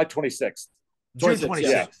it's July 26th. June 26th.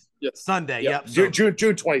 Yeah. Yep. Sunday, Yep. So, June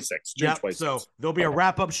 26th. June 26th. So there'll be a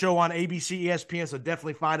wrap-up show on ABC, ESPN, so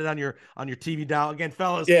definitely find it on your TV dial. Again,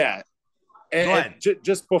 fellas. Yeah. Go ahead. And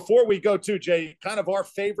just before we go to, Jay, kind of our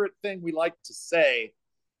favorite thing we like to say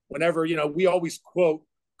whenever, we always quote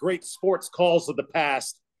great sports calls of the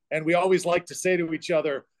past, and we always like to say to each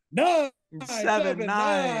other,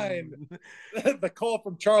 9-7-9. The call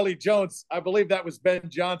from Charlie Jones, I believe that was Ben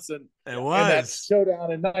Johnson. It was. In that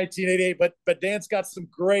showdown in 1988. But Dan's got some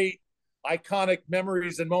great iconic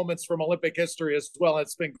memories and moments from Olympic history as well. And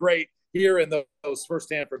it's been great hearing those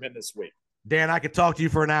firsthand from him this week. Dan, I could talk to you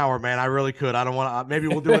for an hour, man. I really could. I don't want to. Maybe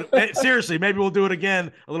we'll do it. Seriously, maybe we'll do it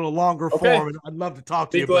again, a little longer form. And I'd love to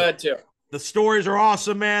talk to you. Be glad to. The stories are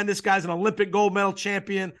awesome, man. This guy's an Olympic gold medal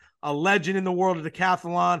champion, a legend in the world of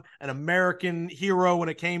decathlon, an American hero when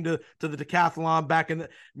it came to the decathlon back in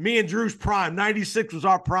me and Drew's prime. 96 was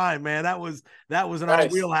our prime, man. That was in our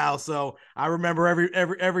wheelhouse. So I remember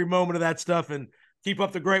every moment of that stuff. And keep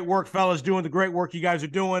up the great work, fellas, doing the great work you guys are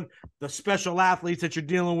doing. The special athletes that you're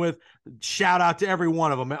dealing with, shout out to every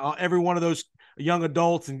one of them, every one of those young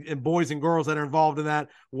adults and boys and girls that are involved in that.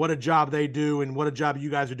 What a job they do, and what a job you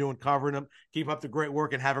guys are doing covering them. Keep up the great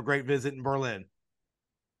work and have a great visit in Berlin.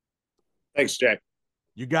 Thanks, Jack.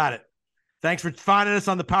 You got it. Thanks for finding us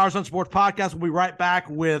on the Powers on Sports podcast. We'll be right back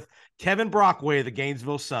with Kevin Brockway, the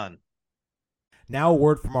Gainesville Sun. Now a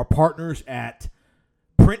word from our partners at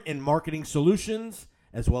Print and Marketing Solutions,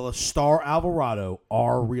 as well as Star Alvarado,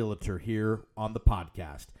 our realtor here on the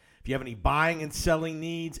podcast. If you have any buying and selling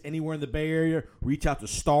needs anywhere in the Bay Area, reach out to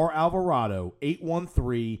Star Alvarado,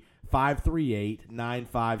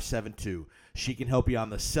 813-538-9572. She can help you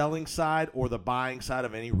on the selling side or the buying side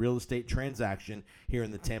of any real estate transaction here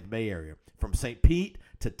in the Tampa Bay area. From St. Pete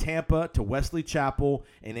to Tampa to Wesley Chapel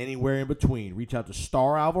and anywhere in between, reach out to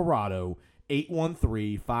Star Alvarado,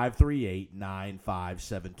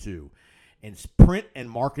 813-538-9572. And Print and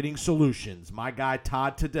Marketing Solutions, my guy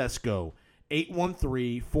Todd Tedesco,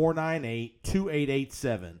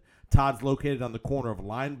 813-498-2887. Todd's located on the corner of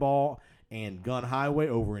Lineball and Gun Highway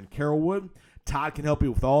over in Carrollwood. Todd can help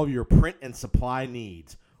you with all of your print and supply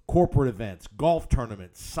needs, corporate events, golf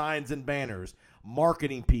tournaments, signs and banners,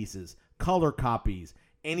 marketing pieces, color copies,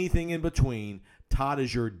 anything in between. Todd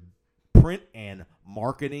is your print and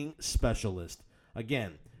marketing specialist.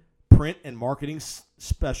 Again, print and marketing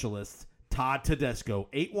specialist, Todd Tedesco,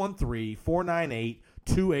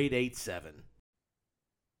 813-498-2887.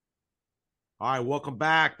 All right, welcome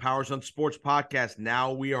back. Powers on Sports Podcast.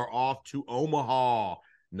 Now we are off to Omaha,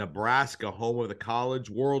 Nebraska, home of the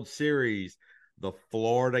College World Series. The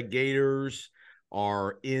Florida Gators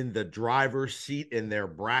are in the driver's seat in their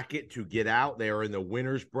bracket to get out. They are in the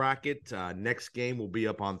winner's bracket. Next game will be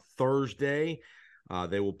up on Thursday.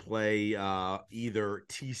 They will play either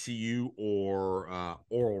TCU or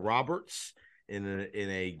Oral Roberts in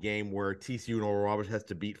a game where TCU and Oral Roberts has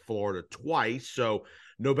to beat Florida twice. So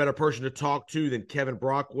no better person to talk to than Kevin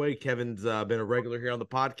Brockway. Kevin's been a regular here on the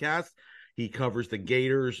podcast. He covers the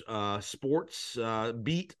Gators sports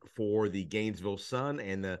beat for the Gainesville Sun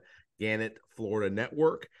and the Gannett Florida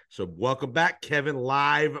Network. So welcome back, Kevin,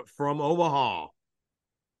 live from Omaha.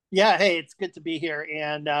 Yeah, hey, it's good to be here.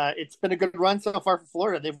 And it's been a good run so far for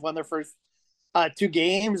Florida. They've won their first 2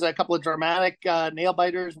 games, a couple of dramatic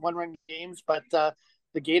nail-biters, one-run games. But the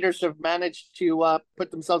Gators have managed to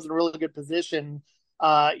put themselves in a really good position,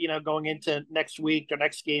 going into next week. Their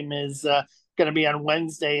next game is going to be on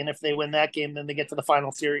Wednesday. And if they win that game, then they get to the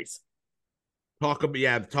final series. Talk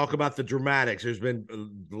about the dramatics. There's been a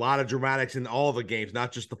lot of dramatics in all the games,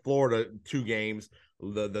 not just the Florida 2 games.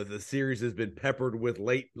 The series has been peppered with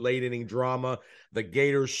late inning drama. The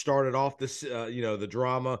Gators started off this, the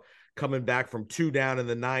drama coming back from 2 down in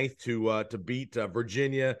the ninth to beat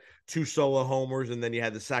Virginia, 2 solo homers, and then you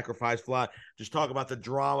had the sacrifice fly. Just talk about the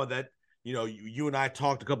drama that you and I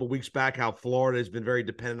talked a couple weeks back how Florida has been very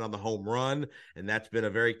dependent on the home run, and that's been a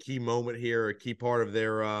very key moment here, a key part of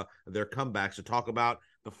their comeback. So talk about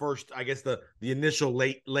the first, I guess the initial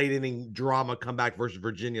late inning drama comeback versus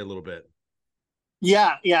Virginia a little bit.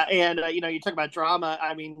 Yeah, and you talk about drama.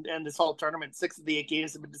 I mean, and this whole tournament, 6 of the 8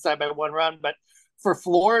 games have been decided by 1 run. But for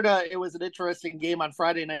Florida, it was an interesting game on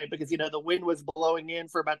Friday night because the wind was blowing in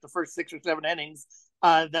for about the first 6 or 7 innings.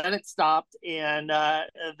 Then it stopped, and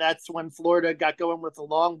that's when Florida got going with the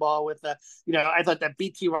long ball. With I thought that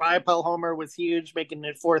BT Ryapel homer was huge, making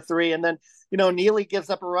it 4-3, and then Neely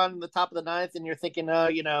gives up a run in the top of the ninth, and you're thinking,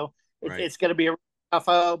 it's going to be a tough.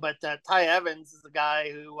 But Ty Evans is the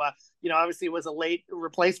guy who, obviously was a late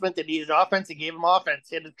replacement that needed offense. He gave him offense.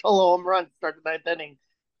 He had a solo home run to start the 9th inning.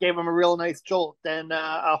 Gave him a real nice jolt. Then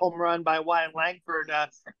a home run by Wyatt Langford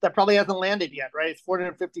that probably hasn't landed yet, right? It's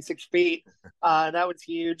 456 feet. That was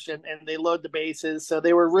huge, and they load the bases. So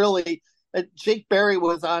they were really Jake Berry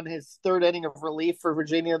was on his 3rd inning of relief for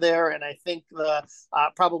Virginia there, and I think the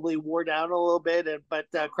probably wore down a little bit. But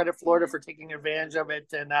credit Florida for taking advantage of it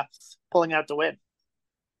and pulling out the win.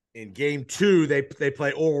 In game 2, they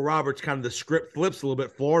play Oral Roberts. Kind of the script flips a little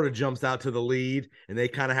bit. Florida jumps out to the lead, and they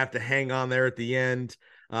kind of have to hang on there at the end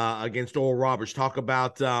against Oral Roberts. Talk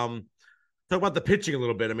about the pitching a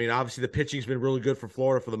little bit. I mean, obviously the pitching's been really good for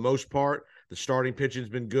Florida for the most part. The starting pitching's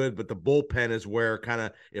been good, but the bullpen is where kind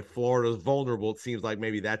of, if Florida's vulnerable, it seems like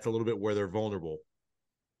maybe that's a little bit where they're vulnerable.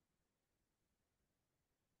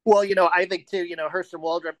 Well, I think too, Hurston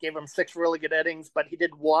Waldrop gave him 6 really good innings, but he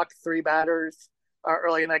did walk 3 batters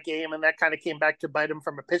early in that game, and that kind of came back to bite him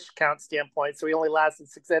from a pitch count standpoint. So he only lasted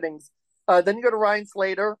 6 innings. Then you go to Ryan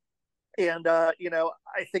Slater, and I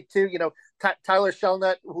think too, Tyler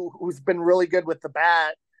Shelnut, who's been really good with the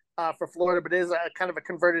bat for Florida, but is a kind of a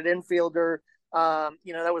converted infielder.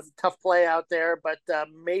 That was a tough play out there, but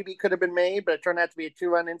maybe could have been made, but it turned out to be a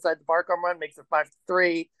 2-run inside the park home run, makes it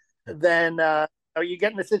 5-3. Then you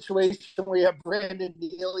get in a situation where you have Brandon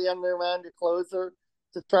Neely on the mound, your closer,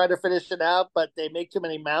 to try to finish it out, but they make too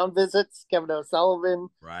many mound visits. Kevin O'Sullivan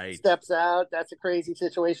steps out. That's a crazy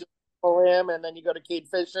situation for him. And then you go to Cade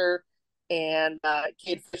Fisher, and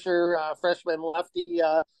Cade Fisher, freshman lefty,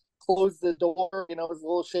 closed the door. It was a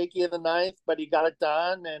little shaky in the ninth, but he got it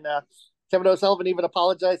done. And Kevin O'Sullivan even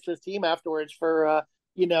apologized to his team afterwards for,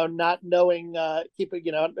 not knowing, keeping,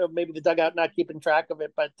 maybe the dugout not keeping track of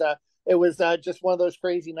it. But it was just one of those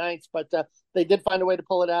crazy nights. But they did find a way to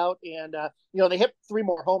pull it out. And, they hit 3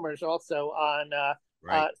 more homers also on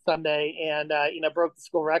Sunday, and, broke the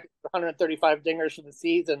school record, 135 dingers for the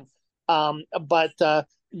season. But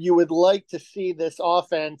you would like to see this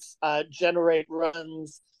offense generate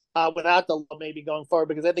runs without the low maybe going forward,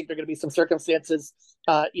 because I think there are going to be some circumstances,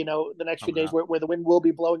 the next few days where the wind will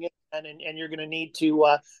be blowing in, and you're going to need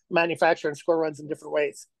to manufacture and score runs in different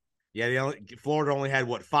ways. Yeah, Florida only had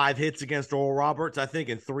 5 hits against Oral Roberts, I think,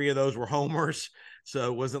 and 3 of those were homers.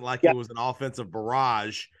 So it wasn't like it was an offensive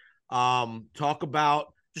barrage. Talk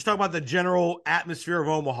about the general atmosphere of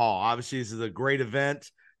Omaha. Obviously, this is a great event.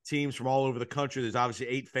 Teams from all over the country. There's obviously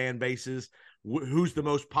 8 fan bases. Who's the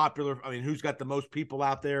most popular? I mean, who's got the most people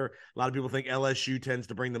out there? A lot of people think LSU tends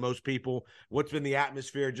to bring the most people. What's been the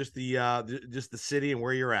atmosphere, just the city and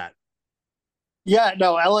where you're at? Yeah,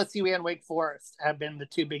 no, LSU and Wake Forest have been the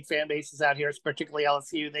 2 big fan bases out here, particularly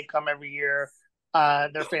LSU. They come every year.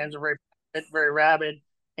 Their fans are very, very rabid.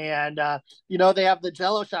 And, they have the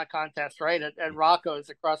Jello shot contest, right, at Rocco's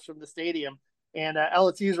across from the stadium. And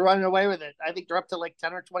LSU's running away with it. I think they're up to like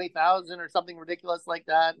 10 or 20,000 or something ridiculous like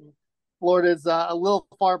that. And Florida's a little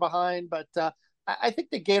far behind. But I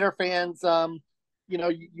think the Gator fans,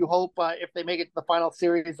 you hope if they make it to the final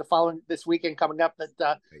series the following this weekend coming up,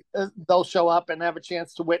 that they'll show up and have a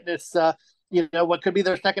chance to witness, what could be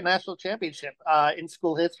their second national championship in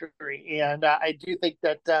school history. And I do think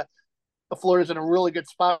that Florida's in a really good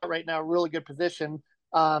spot right now, really good position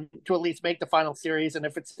to at least make the final series. And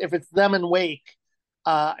if it's them and Wake,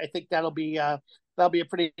 I think that'll be a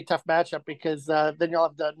pretty tough matchup, because then you'll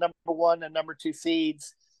have the number 1 and number 2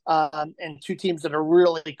 seeds and 2 teams that are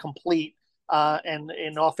really complete and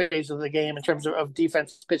in all phases of the game in terms of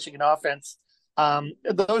defense, pitching, and offense.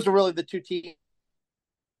 Those are really the 2 teams.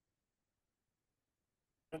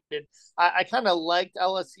 I kind of liked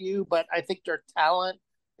LSU, but I think their talent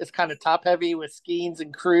is kind of top heavy with Skeens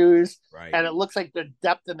and Cruz. Right. And it looks like their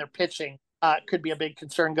depth in their pitching could be a big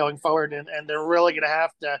concern going forward. And they're really going to have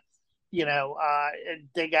to,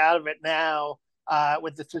 dig out of it now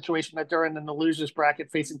with the situation that they're in the losers bracket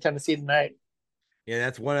facing Tennessee tonight. Yeah,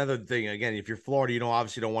 that's one other thing. Again, if you're Florida, you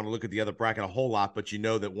obviously don't want to look at the other bracket a whole lot, but you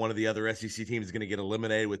know that one of the other SEC teams is going to get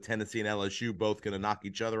eliminated, with Tennessee and LSU both going to knock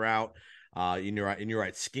each other out. And you're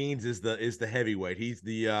right. Skeens is the heavyweight. He's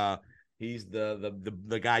the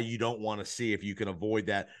guy you don't want to see if you can avoid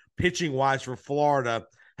that. Pitching wise for Florida,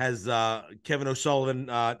 has Kevin O'Sullivan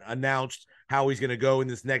announced how he's going to go in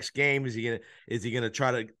this next game? Is he going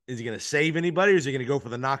to save anybody, or is he going to go for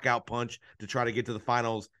the knockout punch to try to get to the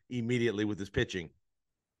finals immediately with his pitching?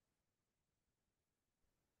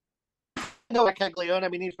 Caglione, I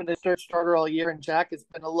mean, he's been the third starter all year, and Jack has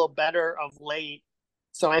been a little better of late.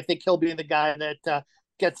 So I think he'll be the guy that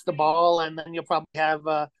gets the ball, and then you'll probably have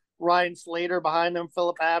Ryan Slater behind him.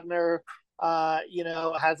 Philip Abner,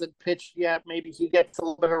 hasn't pitched yet. Maybe he gets a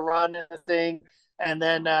little bit of run in the thing. And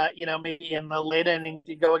then, maybe in the late innings,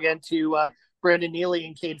 you go again to Brandon Neely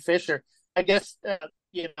and Cade Fisher. I guess,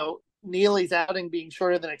 Neely's outing being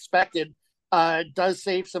shorter than expected does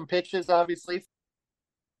save some pitches, obviously.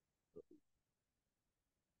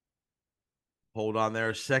 Hold on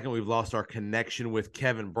there a second. We've lost our connection with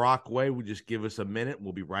Kevin Brockway. We'll just give us a minute.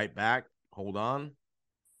 We'll be right back. Hold on.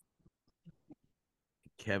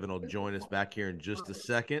 Kevin will join us back here in just a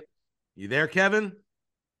second. You there, Kevin?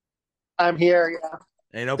 I'm here, yeah.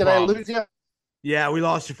 Hey, no Did problem. I lose you? Yeah, we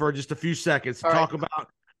lost you for just a few seconds. All Talk right. about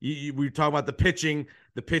we talk about the pitching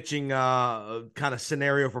kind of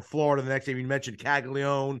scenario for Florida the next game. You mentioned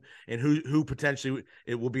Caglione and who potentially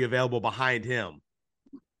it will be available behind him.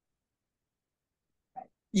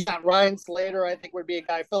 Yeah, Ryan Slater, I think, would be a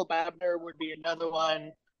guy. Philip Abner would be another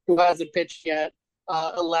one who hasn't pitched yet.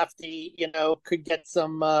 A lefty, could get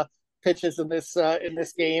some pitches in this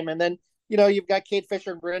game. And then, you've got Cade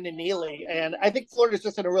Fisher and Brandon Neely. And I think Florida's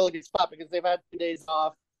just in a really good spot because they've had 2 days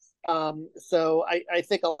off. So I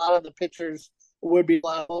think a lot of the pitchers would be a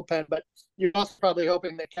bullpen, but you're also probably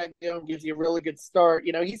hoping that Caglione gives you a really good start.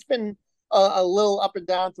 He's been a little up and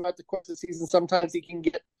down throughout the course of the season. Sometimes he can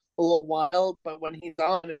get a little wild, but when he's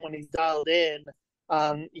on and when he's dialed in,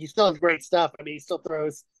 he still has great stuff. I mean, he still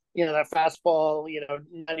throws, that fastball,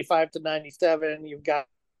 95 to 97. You've got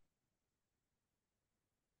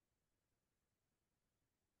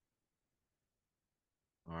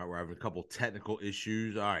All right, we're having a couple technical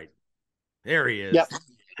issues. All right, there he is. Yep.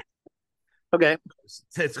 Okay.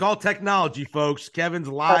 It's called technology, folks. Kevin's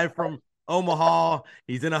live from Omaha.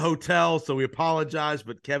 He's in a hotel, so we apologize,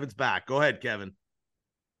 but Kevin's back. Go ahead, Kevin.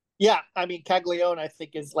 Yeah, I mean, Caglione, I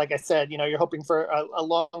think, is, like I said, you're hoping for a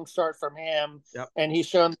long start from him. Yep. And he's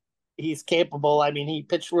shown he's capable. I mean, he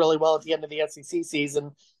pitched really well at the end of the SEC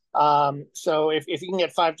season. So if you can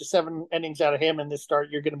get 5 to 7 innings out of him in this start,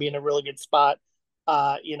 you're going to be in a really good spot.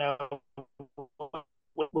 With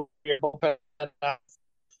your bullpen,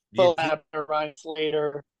 Phil Abner, Ryan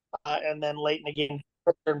Slater, and then late in the game,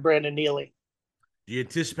 Brandon Neely. Do you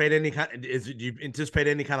anticipate any kind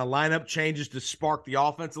of lineup changes to spark the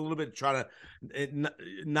offense a little bit, to try to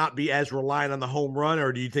not be as reliant on the home run,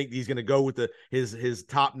 or do you think he's going to go with his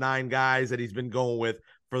top 9 guys that he's been going with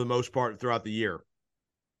for the most part throughout the year?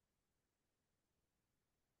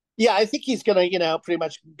 Yeah, I think he's going to, pretty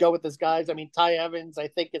much go with his guys. I mean, Ty Evans, I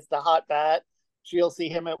think, is the hot bat. So you'll see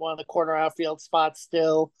him at one of the corner outfield spots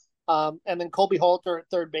still. And then Colby Halter at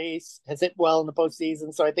third base has hit well in the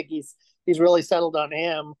postseason. So I think he's really settled on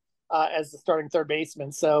him as the starting third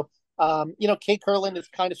baseman. So, Kate Curlin has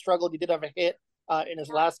kind of struggled. He did have a hit in his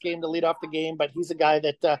last game to lead off the game, but he's a guy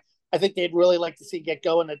that I think they'd really like to see get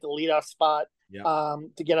going at the leadoff spot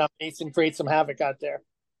to get on base and create some havoc out there.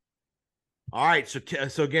 All right,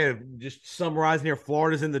 so again, just summarizing here,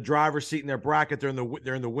 Florida's in the driver's seat in their bracket. They're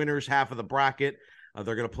in the winners half of the bracket.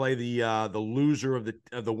 They're going to play the loser of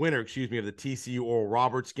the winner, of the TCU Oral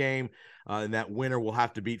Roberts game, and that winner will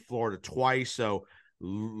have to beat Florida twice. So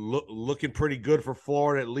looking pretty good for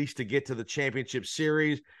Florida, at least to get to the championship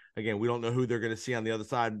series. Again, we don't know who they're going to see on the other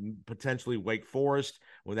side. Potentially Wake Forest,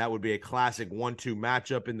 when that would be a classic 1-2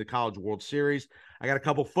 matchup in the College World Series. I got a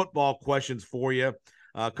couple football questions for you.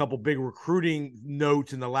 A couple big recruiting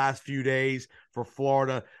notes in the last few days for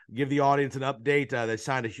Florida. Give the audience an update. They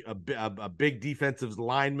signed a big defensive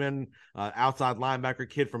lineman, outside linebacker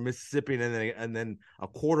kid from Mississippi, and then a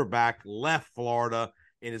quarterback left Florida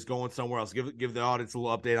and is going somewhere else. Give the audience a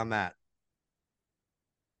little update on that.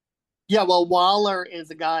 Yeah, well, Waller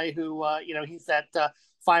is a guy who, he's that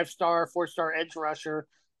 5-star, 4-star edge rusher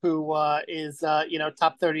who is,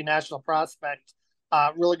 top 30 national prospect.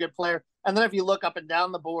 Really good player. And then if you look up and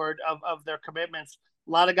down the board of their commitments,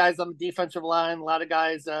 a lot of guys on the defensive line, a lot of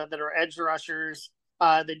guys that are edge rushers,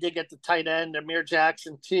 They did get the tight end, Amir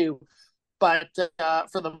Jackson, too. But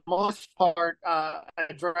for the most part,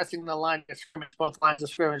 addressing the line of scrimmage, both lines of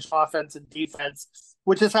scrimmage, offense and defense,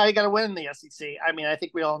 which is how you got to win in the SEC. I mean, I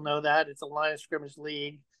think we all know that. It's a line of scrimmage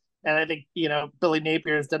league. And I think, Billy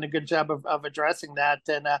Napier has done a good job of addressing that.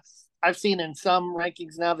 And I've seen in some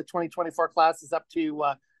rankings now the 2024 class is up to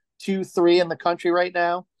 2-3 in the country right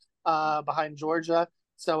now, behind Georgia.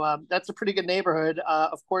 So that's a pretty good neighborhood.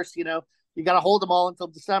 Of course, you got to hold them all until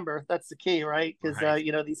December. That's the key, right? Because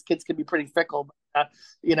these kids can be pretty fickle. But,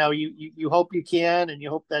 you hope you can, and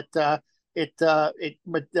you hope that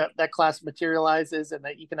that class materializes, and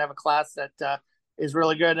that you can have a class that is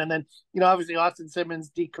really good. And then obviously Austin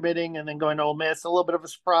Simmons decommitting and then going to Ole Miss, a little bit of a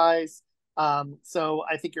surprise. So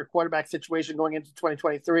I think your quarterback situation going into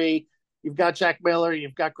 2023, you've got Jack Miller,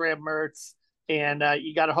 you've got Graham Mertz. And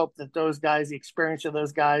you got to hope that those guys, the experience of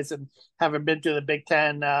those guys, and having been to the Big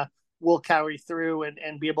Ten, will carry through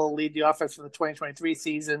and be able to lead the offense for the 2023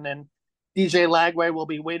 season. And DJ Lagway will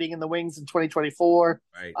be waiting in the wings in 2024.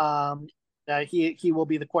 Right. He will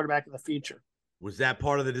be the quarterback of the future. Was that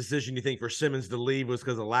part of the decision, you think, for Simmons to leave was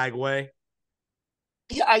because of Lagway?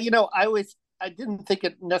 Yeah, I didn't think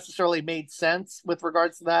it necessarily made sense with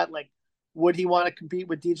regards to that. Like, would he want to compete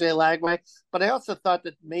with DJ Lagway? But I also thought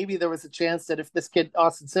that maybe there was a chance that if this kid,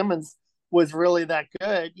 Austin Simmons, was really that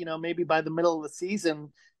good, maybe by the middle of the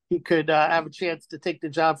season, he could have a chance to take the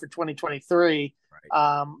job for 2023.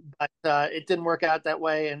 Right. But it didn't work out that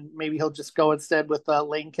way. And maybe he'll just go instead with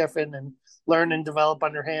Lane Kiffin and learn and develop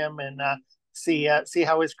under him and see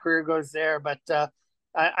how his career goes there. But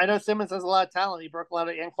I know Simmons has a lot of talent. He broke a lot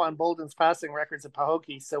of Anquan Bolden's passing records at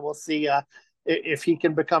Pahokee. So we'll see if he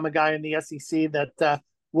can become a guy in the SEC that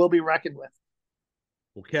will be reckoned with.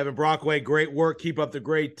 Well, Kevin Brockway, great work. Keep up the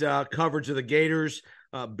great coverage of the Gators.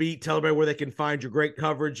 Tell everybody where they can find your great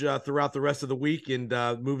coverage throughout the rest of the week and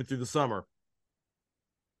moving through the summer.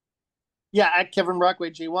 Yeah, at Kevin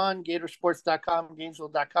Brockway G1, Gatorsports.com,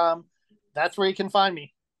 Gainesville.com. That's where you can find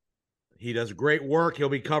me. He does great work. He'll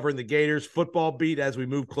be covering the Gators football beat as we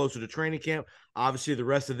move closer to training camp. Obviously, the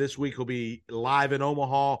rest of this week will be live in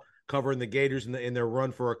Omaha, covering the Gators in their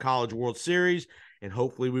run for a College World Series. And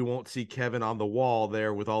hopefully we won't see Kevin on the wall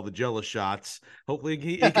there with all the jealous shots. Hopefully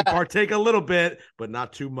he can partake a little bit, but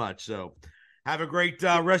not too much. So have a great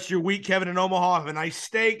rest of your week, Kevin, in Omaha. Have a nice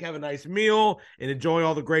steak, have a nice meal, and enjoy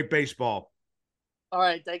all the great baseball. All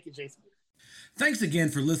right. Thank you, Jason. Thanks again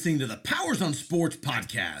for listening to the Powers on Sports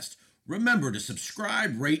podcast. Remember to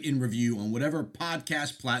subscribe, rate, and review on whatever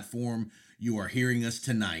podcast platform you are hearing us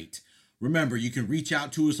tonight. Remember, you can reach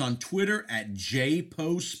out to us on Twitter at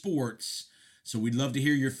JPoSports. So we'd love to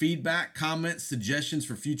hear your feedback, comments, suggestions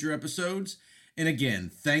for future episodes. And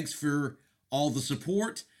again, thanks for all the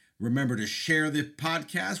support. Remember to share the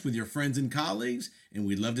podcast with your friends and colleagues. And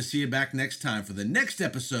we'd love to see you back next time for the next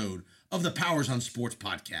episode of the Powers on Sports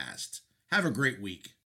podcast. Have a great week.